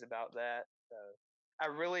theories about that. So I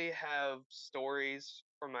really have stories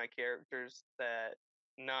for my characters that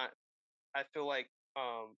not I feel like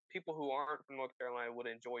people who aren't from North Carolina would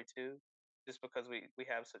enjoy too, just because we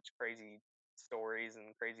have such crazy stories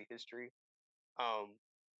and crazy history. Um,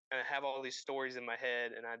 and I have all these stories in my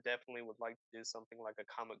head, and I definitely would like to do something like a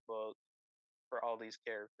comic book for all these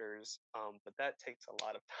characters. But that takes a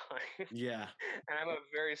lot of time, Yeah. and I'm a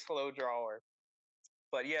very slow drawer.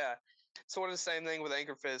 But yeah, sort of the same thing with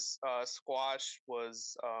Anchorfist. Squash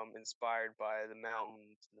was inspired by the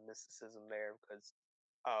mountains, the mysticism there, because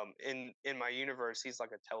in my universe, he's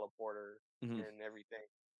like a teleporter Mhm. and everything.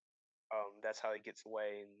 That's how he gets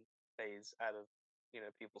away and stays out of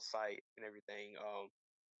people's sight and everything.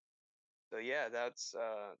 So yeah, that's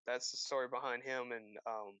the story behind him, and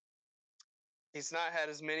he's not had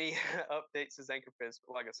as many updates as Anchorfist,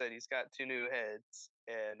 but like I said, he's got 2 new heads,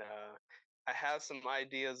 and I have some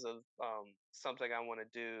ideas of something I want to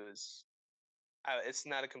do. It's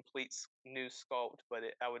not a complete new sculpt, but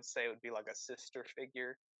I would say it would be like a sister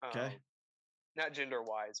figure. Okay. Not gender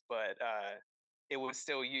wise, but it would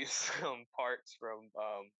still use some parts from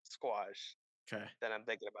Squash Okay. that I'm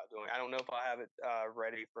thinking about doing. I don't know if I'll have it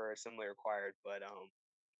ready for Assembly Required, but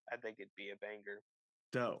I think it'd be a banger.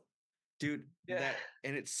 Dope. Dude, Yeah.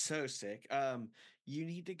 and it's so sick. You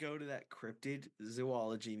need to go to that cryptid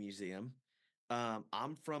zoology museum.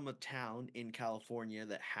 I'm from a town in California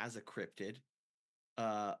that has a cryptid.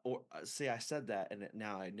 See, I said that, and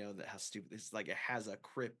now I know that how stupid it's like. It has a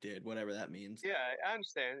cryptid, whatever that means. Yeah, I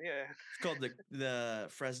understand. Yeah. It's called the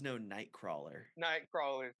Fresno Nightcrawler. Night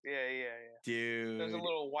crawlers. Yeah, yeah, yeah. There's a Dude,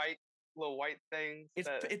 little white things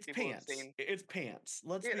that it's people have pants. seen. It's pants.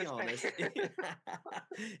 Let's Yeah, be it's honest. pants.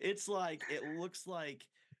 It's like it looks like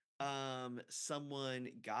someone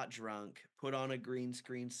got drunk, put on a green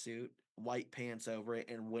screen suit, white pants over it,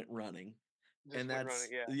 and went running. Just And went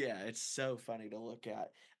running. that's Yeah. yeah, it's so funny to look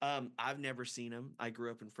at. I've never seen him. I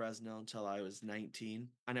grew up in Fresno until I was 19.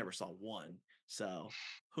 I never saw one, so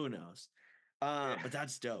who knows? Yeah. But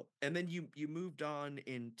that's dope. And then you moved on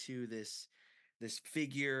into this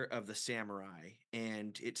figure of the samurai,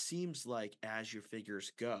 and it seems like as your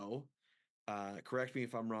figures go, correct me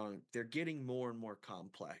if I'm wrong, they're getting more and more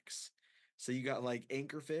complex. So you got like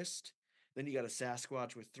Anchor Fist, then you got a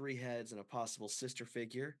Sasquatch with 3 heads and a possible sister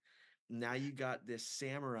figure. Now you got this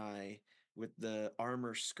samurai with the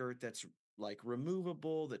armor skirt that's like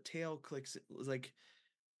removable, the tail clicks. Like,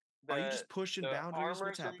 are you The just pushing the boundaries? What's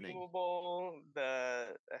armor's happening? removable.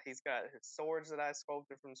 He's got his swords that I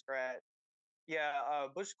sculpted from scratch. Yeah,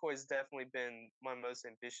 Bushkoi's definitely been my most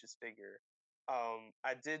ambitious figure.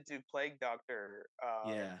 I did do Plague Doctor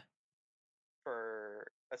Yeah. for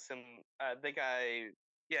I think I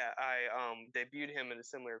debuted him in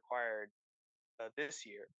Assembly Required this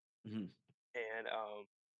year, Hmm. and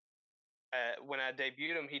when I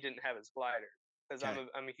debuted him, he didn't have his glider because Okay.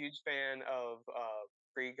 I'm a huge fan of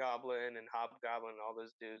Free Goblin and Hobgoblin and all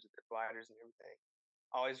those dudes with their gliders and everything.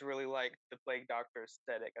 I always really liked the Plague Doctor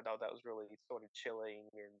aesthetic. I thought that was really sort of chilling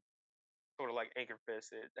and sort of like Anchor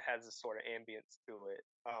Fist. It has a sort of ambience to it.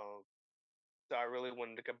 So I really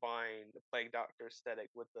wanted to combine the Plague Doctor aesthetic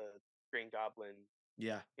with the Green Goblin,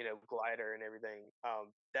 Yeah. glider and everything.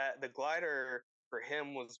 That the glider for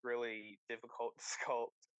him was really difficult to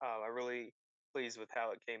sculpt. I'm really pleased with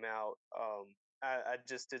how it came out. I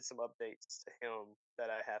just did some updates to him that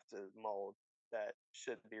I have to mold that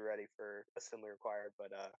should be ready for Assembly Required.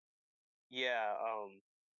 But yeah,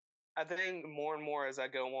 I think more and more as I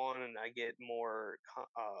go on and I get more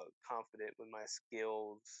confident with my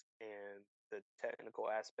skills and the technical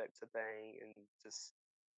aspects of thing and just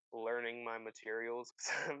learning my materials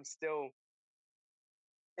because I'm still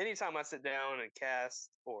anytime I sit down and cast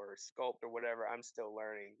or sculpt or whatever, I'm still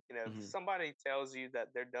learning. If Hmm. somebody tells you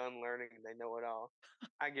that they're done learning and they know it all,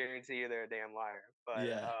 I guarantee you they're a damn liar. But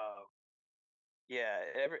Yeah. yeah,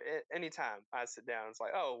 anytime I sit down, it's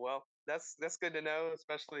like, oh well, that's good to know,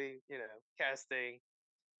 especially casting.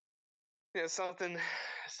 Something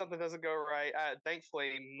doesn't go right.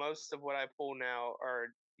 Thankfully, most of what I pull now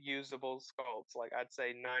are usable sculpts. Like I'd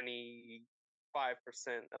say 95%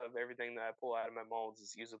 of everything that I pull out of my molds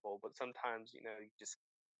is usable. But sometimes you just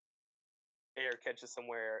air catches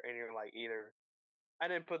somewhere, and you're like, either I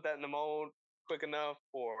didn't put that in the mold quick enough,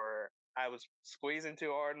 or I was squeezing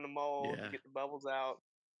too hard in the mold to Yeah. get the bubbles out.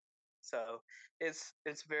 So it's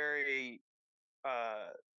very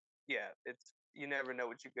yeah, it's you never know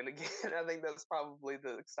what you're gonna get. I think that's probably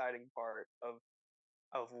the exciting part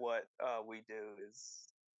of what we do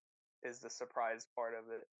is the surprise part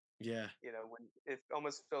of it. Yeah. You know, when it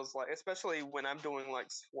almost feels like, especially when I'm doing like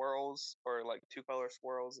swirls or like 2-color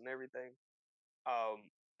swirls and everything, um,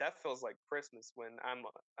 that feels like Christmas when I'm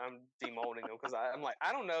demolding them because I'm like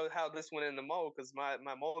I don't know how this went in the mold because my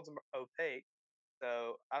molds are opaque,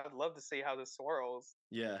 so I'd love to see how this swirls,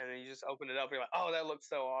 Yeah. and then you just open it up, and you're like, oh, that looks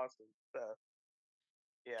so awesome. So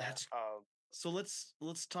yeah, That's so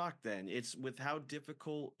let's talk then. It's with how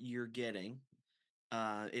difficult you're getting.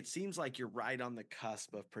 It seems like you're right on the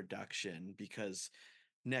cusp of production because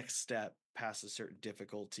next step past a certain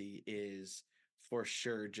difficulty is for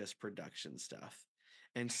sure just production stuff.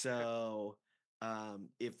 And so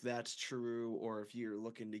if that's true or if you're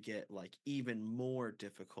looking to get like even more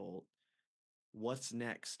difficult, what's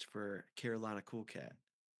next for Carolina Cool Cat?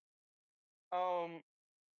 um,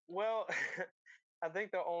 well, I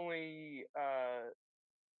think the only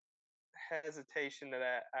hesitation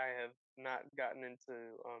that I have not gotten into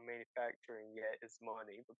manufacturing yet is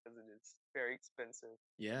money because it is very expensive.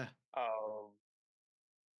 Yeah. Um,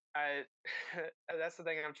 I that's the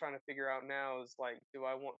thing I'm trying to figure out now is like, do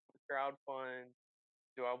I want to crowd fund?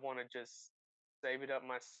 Do I want to just save it up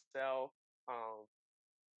myself? Um,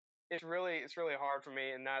 it's really hard for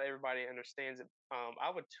me, and not everybody understands it. I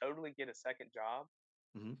would totally get a second job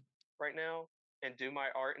Hmm. right now and do my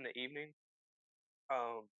art in the evening.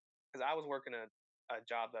 Because I was working a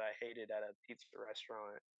job that I hated at a pizza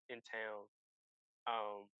restaurant in town.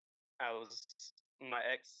 Um, I was my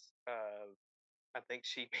ex. I think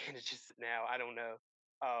she manages it now. I don't know.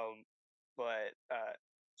 But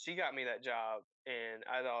she got me that job, and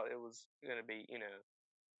I thought it was gonna be,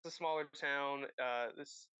 it's a smaller town.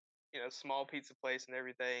 This, small pizza place and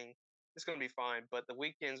everything. It's gonna be fine. But the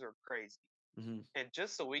weekends were crazy, Hmm. and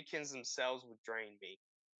just the weekends themselves would drain me.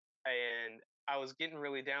 And I was getting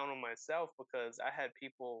really down on myself because I had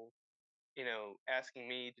people, asking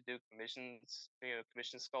me to do commissions,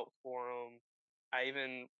 commission sculpt for them.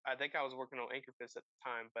 I think I was working on Anchorfist at the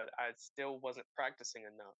time, but I still wasn't practicing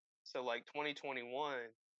enough. So like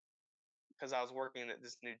 2021, because I was working at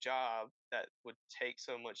this new job that would take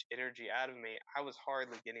so much energy out of me, I was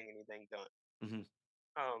hardly getting anything done. Hmm.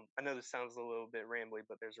 I know this sounds a little bit rambly,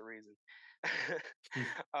 but there's a reason.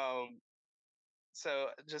 um, so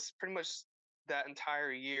just pretty much that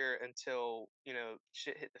entire year until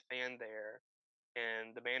shit hit the fan there,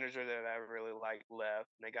 and the manager that I really liked left,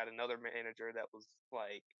 and they got another manager that was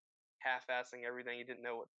like half-assing everything. He didn't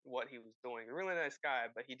know what he was doing. A really nice guy,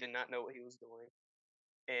 but he did not know what he was doing.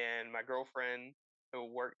 And my girlfriend, who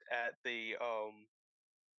worked at the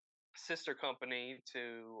sister company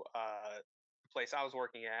to the place I was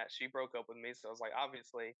working at, she broke up with me. So I was like,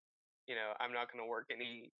 obviously, I'm not going to work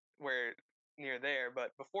anywhere near there.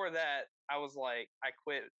 But before that, I was like, I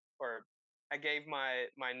quit, or I gave my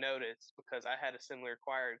notice because I had a similar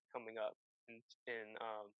choir coming up in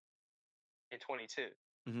 22,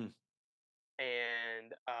 Hmm.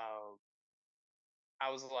 and I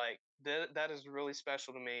was like, that is really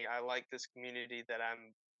special to me. I like this community that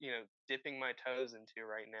I'm, dipping my toes into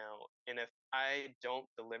right now. And if I don't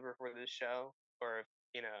deliver for this show, or if,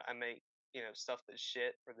 I make, stuff that's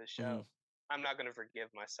shit for this Hmm. show, I'm not going to forgive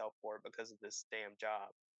myself for it because of this damn job.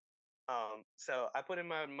 So I put in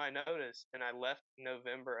my notice and I left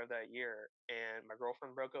November of that year, and my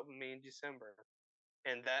girlfriend broke up with me in December.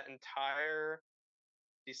 And that entire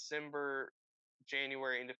December,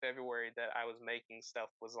 January into February that I was making stuff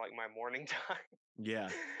was like my morning time Yeah.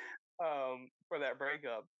 for that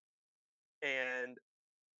breakup. And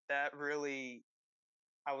that really,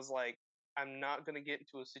 I was like, I'm not going to get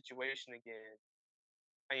into a situation again.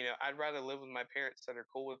 I'd rather live with my parents that are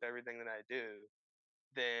cool with everything that I do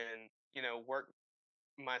than, work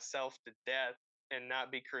myself to death and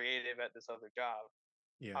not be creative at this other job.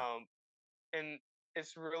 Yeah. Um, and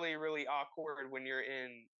it's really, really awkward when you're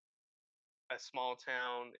in a small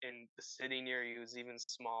town and the city near you is even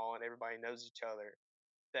small and everybody knows each other,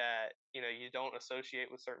 that you don't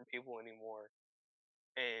associate with certain people anymore,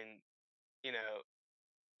 and you know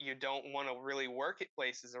you don't want to really work at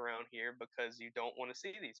places around here because you don't want to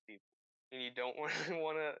see these people and you don't want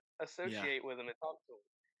to Yeah. associate with them and talk to them.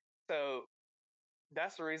 So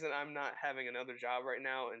that's the reason I'm not having another job right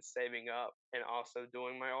now and saving up and also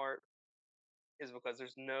doing my art, is because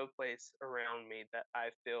there's no place around me that I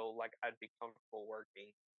feel like I'd be comfortable working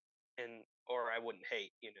and or I wouldn't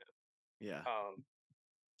hate. Yeah. Um,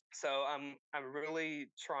 so I'm really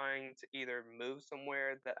trying to either move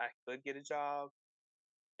somewhere that I could get a job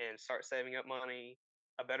and start saving up money,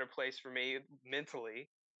 a better place for me mentally.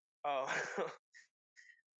 Uh,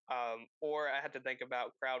 or I had to think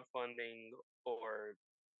about crowdfunding or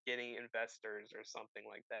getting investors or something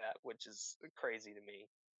like that, which is crazy to me.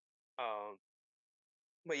 Um,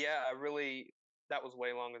 but yeah, that was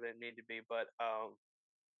way longer than it needed to be. But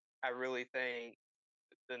I really think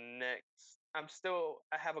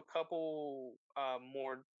I have a couple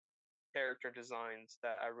more character designs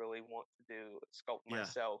that I really want to do, sculpt Yeah.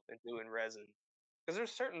 myself and do in resin. Because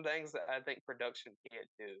there's certain things that I think production can't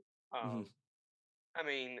do. Mhm. I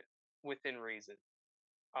mean, within reason.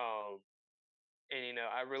 Um, and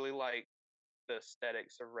I really like the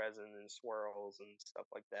aesthetics of resin and swirls and stuff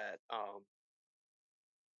like that.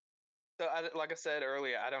 So like I said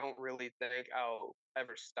earlier, I don't really think I'll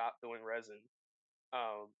ever stop doing resin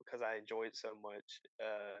because I enjoy it so much.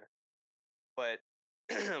 But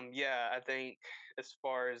yeah, I think as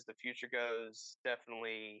far as the future goes,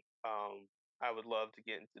 definitely I would love to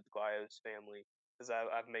get into the Glios family because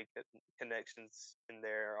I've made connections in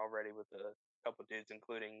there already with a couple dudes,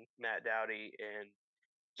 including Matt Dowdy, and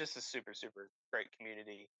just a super super great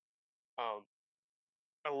community. Um,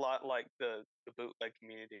 a lot like the bootleg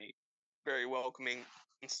community, very welcoming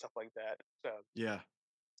and stuff like that. So Yeah.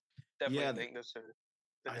 definitely Yeah. think those are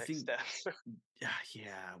the I next think, steps.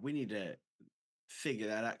 yeah, we need to figure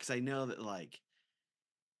that out because I know that like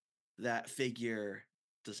that figure,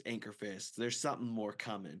 this Anchor Fist, there's something more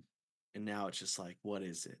coming. And now it's just like, what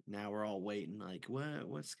is it? Now we're all waiting, like,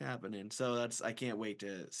 what's happening? So I can't wait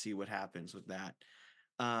to see what happens with that.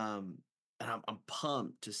 Um, and I'm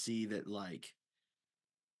pumped to see that like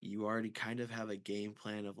you already kind of have a game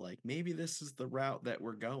plan of like maybe this is the route that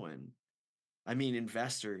we're going. I mean,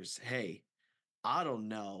 investors, hey, I don't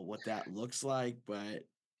know what that looks like, but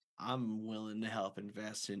I'm willing to help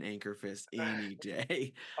invest in Anchor Fist any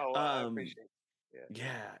day. Oh, I Um, appreciate it. Yeah.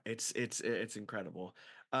 yeah, it's incredible.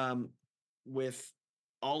 Um, with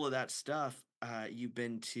all of that stuff, you've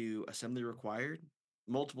been to Assembly Required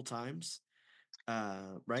multiple times,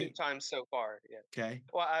 Two right? times so far. Yeah. Okay.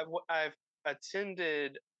 Well, I've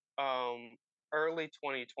attended early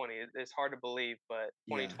 2020. It's hard to believe, but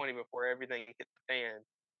Yeah. 2020 before everything hit the fan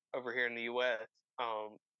over here in the U.S.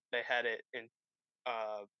 They had it in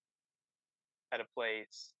uh, at a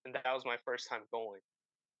place, and that was my first time going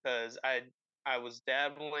because I was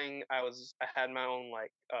dabbling. I had my own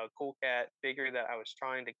like Cool Cat figure that I was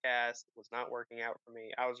trying to cast. It was not working out for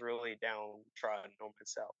me. I was really downtrodden on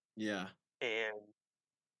myself, Yeah. and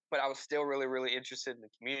but I was still really really interested in the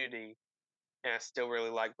community, and I still really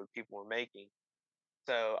liked what people were making.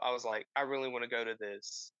 So I was like, I really want to go to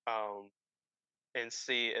this and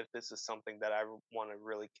see if this is something that I want to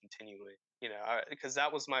really continue with. Because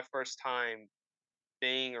that was my first time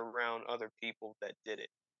being around other people that did it,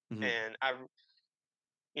 Mhm. and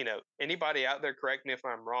anybody out there, correct me if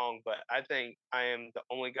I'm wrong, but I think I am the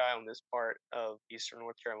only guy on this part of Eastern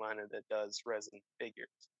North Carolina that does resin figures.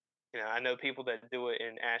 I know people that do it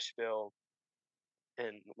in Asheville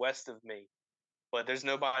and west of me, but there's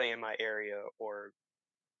nobody in my area or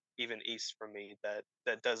even east from me that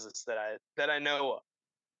does this that I know of.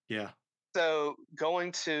 Yeah. So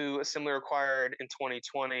going to Assembly Required in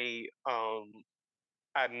 2020,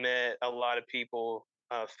 I met a lot of people.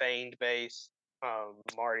 Feigned base,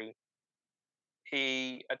 Marty.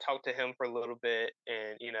 I talked to him for a little bit,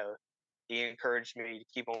 and he encouraged me to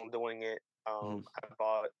keep on doing it. Mhm. I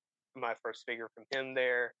bought my first figure from him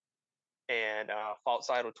there, and False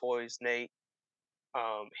Idol Toys Nate.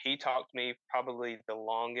 He talked to me probably the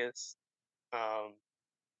longest um,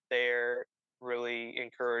 there, really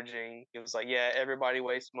encouraging. He was like, "Yeah, everybody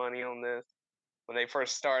wastes money on this when they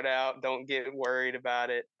first start out. Don't get worried about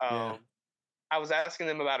it." Yeah. I was asking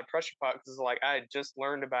them about a pressure pot because like I had just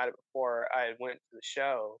learned about it before I went to the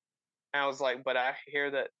show, and I was like, "But I hear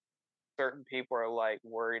that certain people are like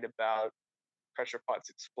worried about pressure pots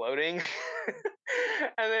exploding."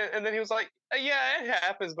 and then he was like, "Yeah, it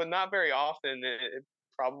happens, but not very often. It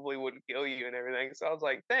probably wouldn't kill you and everything." So I was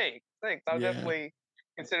like, thanks. I'll Yeah. definitely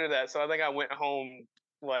consider that. So I think I went home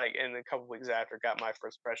like in a couple weeks after got my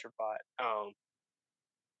first pressure pot.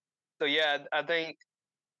 So yeah, I think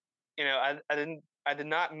I did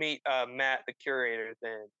not meet Matt the curator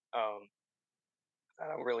then. I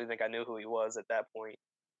don't really think I knew who he was at that point,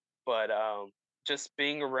 but just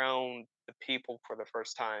being around the people for the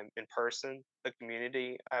first time in person, the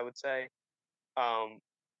community, I would say, um,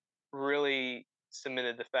 really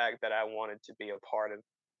cemented the fact that I wanted to be a part of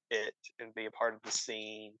it and be a part of the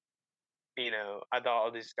scene. I thought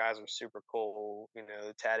all these guys were super cool,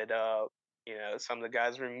 tatted up. Some of the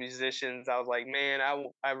guys were musicians. I was like, man,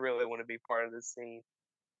 I really want to be part of this scene.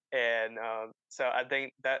 And so I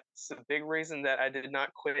think that's a big reason that I did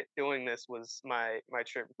not quit doing this was my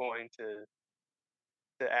trip going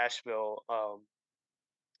to Asheville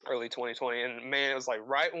early 2020. And man, it was like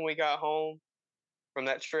right when we got home from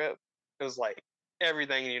that trip, it was like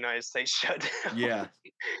everything in the United States shut down. Yeah.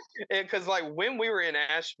 Because like when we were in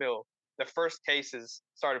Asheville, the first cases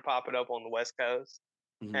started popping up on the West Coast,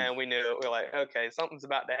 and we knew we're like, okay, something's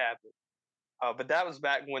about to happen. But that was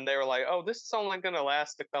back when they were like, oh, this is only going to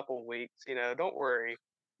last a couple of weeks, don't worry.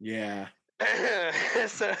 Yeah.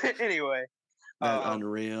 So anyway, That's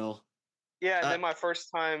unreal. Yeah, then my first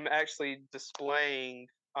time actually displaying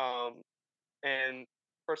and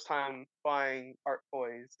first time buying art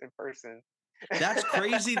toys in person. That's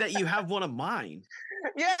crazy that you have one of mine.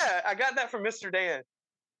 Yeah, I got that from Mr. Dan.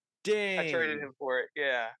 Dang. I traded him for it.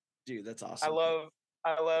 Yeah. Dude, that's awesome.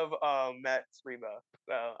 I love Max Reba.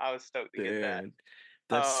 So I was stoked to get that.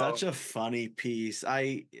 That's such a funny piece.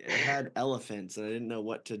 I had elephants and I didn't know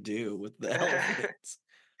what to do with the elephants.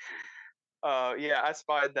 Yeah, I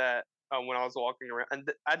spied that when I was walking around,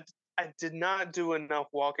 and I did not do enough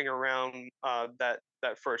walking around that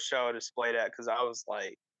first show I displayed at because I was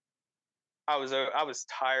like, I was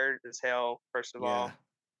tired as hell. First of all,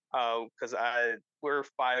 because we're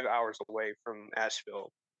 5 hours away from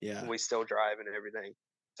Asheville. Yeah, we still drive and everything.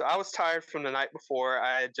 So I was tired from the night before.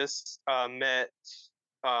 I had just met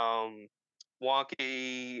Wonky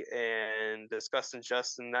and Disgusting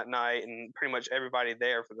Justin that night, and pretty much everybody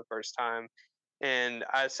there for the first time. And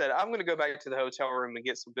I said, I'm going to go back to the hotel room and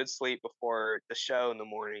get some good sleep before the show in the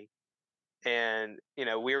morning. And,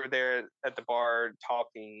 we were there at the bar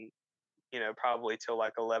talking, probably till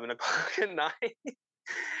like 11 o'clock at night.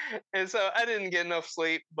 And so I didn't get enough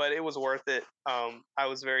sleep, but it was worth it. I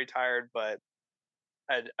was very tired, but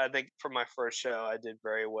I think for my first show, I did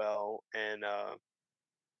very well. And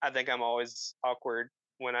I think I'm always awkward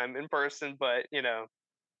when I'm in person, but,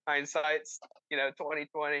 hindsight's,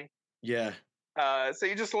 2020. Yeah. So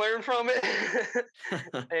you just learn from it.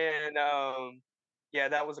 And yeah,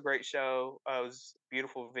 that was a great show. It was a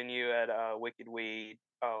beautiful venue at Wicked Weed.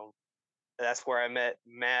 That's where I met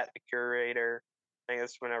Matt, the curator. I think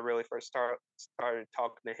that's when I really first started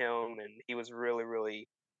talking to him, and he was really, really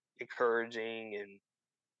encouraging.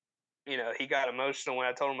 And he got emotional when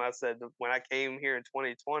I told him. I said, when I came here in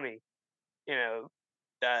 2020,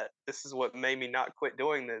 that this is what made me not quit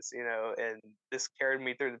doing this, and this carried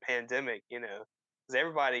me through the pandemic, because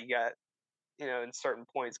everybody got, in certain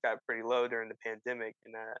points got pretty low during the pandemic.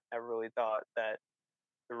 And I really thought that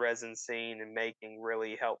the resin scene and making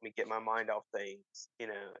really helped me get my mind off things,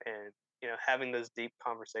 and, having those deep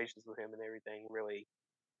conversations with him and everything really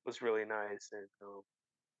was really nice. And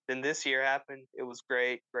then this year happened. It was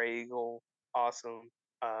great. Grey Eagle, awesome.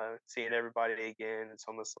 Seeing everybody again. It's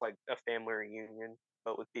almost like a family reunion,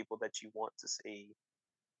 but with people that you want to see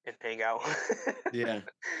and hang out with. Yeah.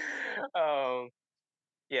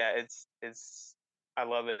 Yeah, it's I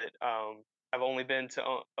love it. I've only been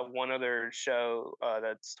to one other show,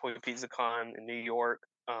 that's Toy Pizza Con in New York,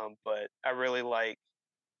 but I really like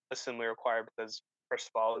Assembly Required because, first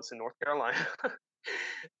of all, it's in North Carolina.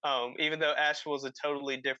 Even though Asheville is a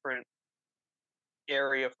totally different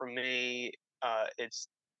area for me, it's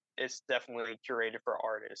definitely curated for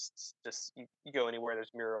artists. Just you go anywhere,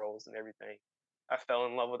 there's murals and everything. I fell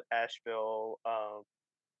in love with Asheville.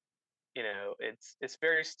 It's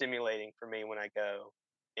very stimulating for me when I go,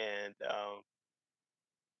 and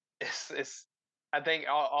it's. I think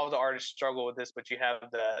all the artists struggle with this, but you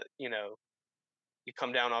have the you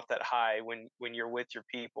come down off that high when you're with your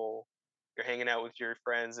people. You're hanging out with your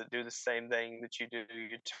friends that do the same thing that you do.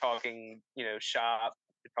 You're talking, shop.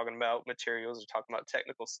 You're talking about materials. You're talking about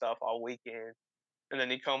technical stuff all weekend, and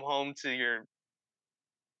then you come home to your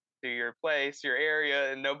place, your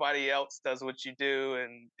area, and nobody else does what you do,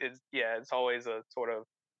 and it's always a sort of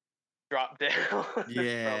drop down.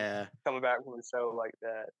 Yeah. From coming back from a show like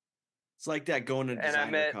that. It's like that going to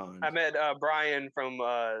Designer Con. I met Brian from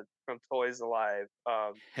Toys Alive.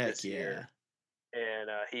 Heck this yeah. year.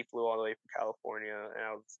 And he flew all the way from California, and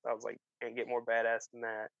I was like, can't get more badass than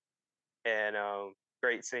that. And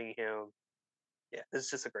great seeing him. Yeah,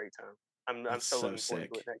 it's just a great time. I'm so looking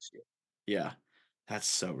forward to it next year. Yeah, that's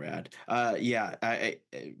so rad. Yeah, I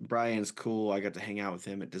Brian's cool. I got to hang out with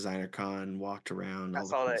him at Designer Con, walked around. I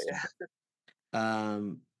saw that. Yeah.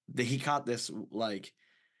 He caught this like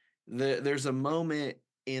there's a moment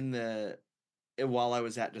while I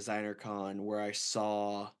was at Designer Con where I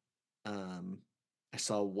saw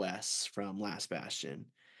Wes from Last Bastion.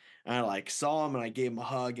 And I saw him and I gave him a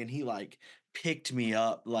hug and he picked me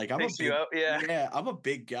up. I'm a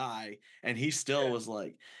big guy and he still was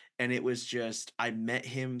And it was just, I met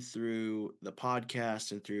him through the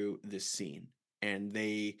podcast and through this scene. And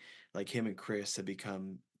they, like him and Chris, have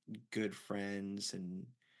become good friends, and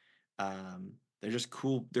they're just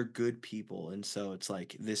cool. They're good people. And so it's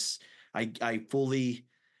like this, I fully,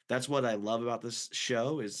 that's what I love about this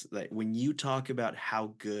show, is that when you talk about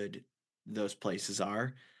how good those places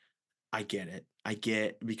are, I get it. I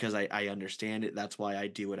get, because I understand it. That's why I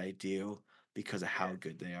do what I do, because of how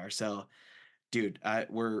good they are. So, dude,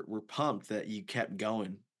 we're pumped that you kept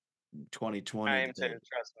going. 2020. I am too.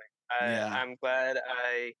 Trust me. Yeah. I'm glad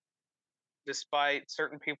despite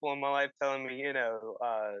certain people in my life telling me,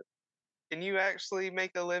 can you actually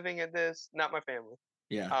make a living at this? Not my family.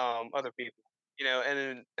 Yeah. Other people. And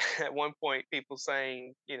then at one point, people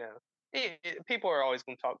saying, people are always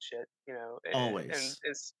going to talk shit, and Always.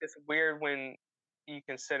 it's weird when you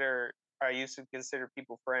consider. I used to consider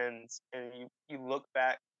people friends, and you look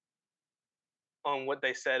back on what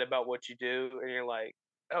they said about what you do, and you're like,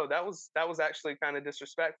 oh, that was actually kind of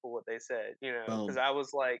disrespectful what they said, because Boom. I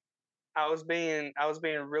was like, I was being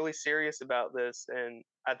really serious about this, and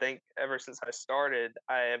I think ever since I started,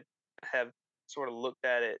 I have sort of looked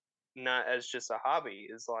at it not as just a hobby.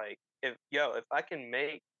 It's like, if I can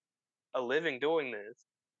make a living doing this,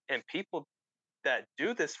 and people that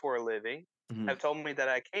do this for a living Mhm. have told me that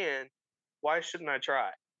I can, why shouldn't I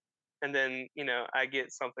try? And then I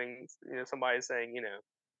get something, somebody saying,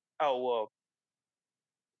 oh well,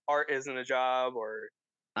 art isn't a job, or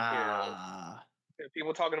you know Ah.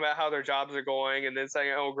 people talking about how their jobs are going, and then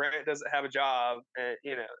saying, "Oh, Grant doesn't have a job," and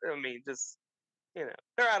I mean, just they're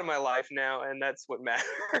out of my life now, and that's what matters.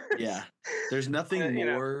 Yeah. There's nothing You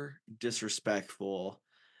know, more disrespectful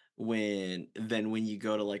than when you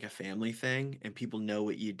go to like a family thing and people know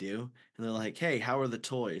what you do, and they're like, "Hey, how are the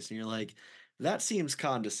toys?" And you're like, "That seems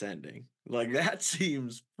condescending. Like that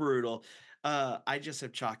seems brutal." I just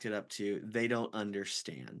have chalked it up to, they don't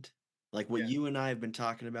understand. Like what yeah, you and I have been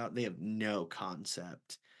talking about, they have no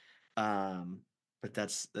concept. Um, but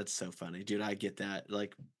that's so funny, dude. I get that.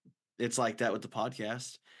 Like, it's like that with the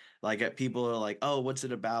podcast. Like, people are like, "Oh, what's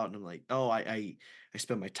it about?" And I'm like, "Oh, I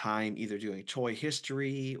spend my time either doing toy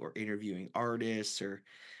history or interviewing artists," and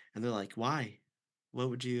they're like, "Why? What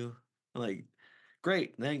would you?" I'm like,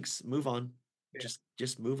 "Great, thanks. Move on. yeah.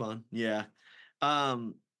 Just move on." Yeah.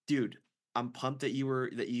 Dude, I'm pumped that you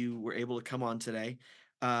were able to come on today.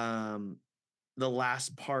 Um, the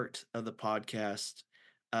last part of the podcast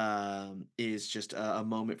is just a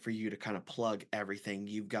moment for you to kind of plug everything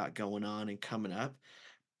you've got going on and coming up.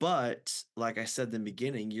 But like I said in the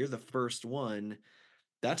beginning, you're the first one.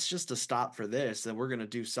 That's just a stop for this, and we're gonna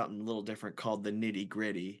do something a little different called the nitty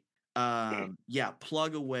gritty. Yeah,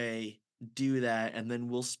 plug away, do that, and then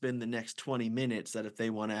we'll spend the next 20 minutes that if they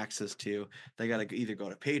want access to, they gotta either go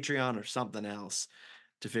to Patreon or something else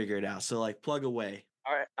to figure it out. So like, plug away.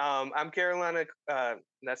 All right. I'm Carolina.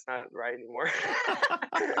 That's not right anymore.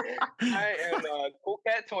 I am Cool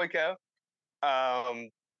Cat Toy Co. Um,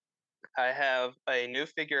 I have a new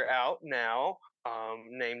figure out now,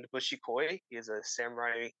 named Bushy Koi. He is a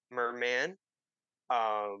samurai merman.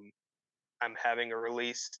 Um, I'm having a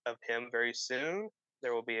release of him very soon.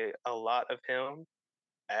 There will be a lot of him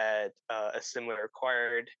at Assembly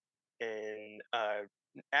Acquired in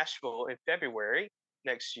Asheville in February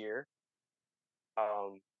next year.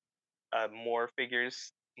 Um, more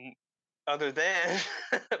figures other than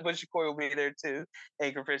Bushy Koi will be there too.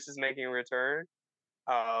 Anchorfish is making a return.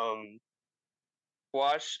 Um,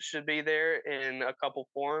 Squash should be there in a couple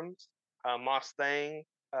forms. Moss Thang,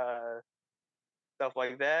 stuff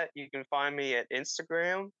like that. You can find me at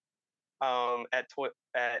Instagram, at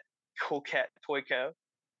Cool Cat Toy Co.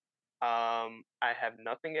 I have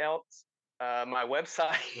nothing else. My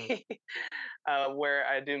website, where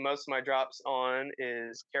I do most of my drops on,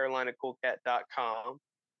 is carolinacoolcat.com.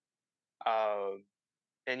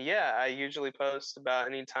 And yeah, I usually post about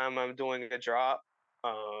anytime I'm doing a drop,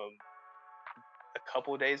 a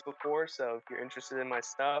couple of days before. So if you're interested in my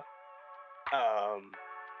stuff, um,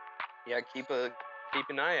 yeah, keep an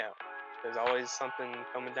eye out. There's always something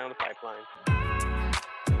coming down the pipeline.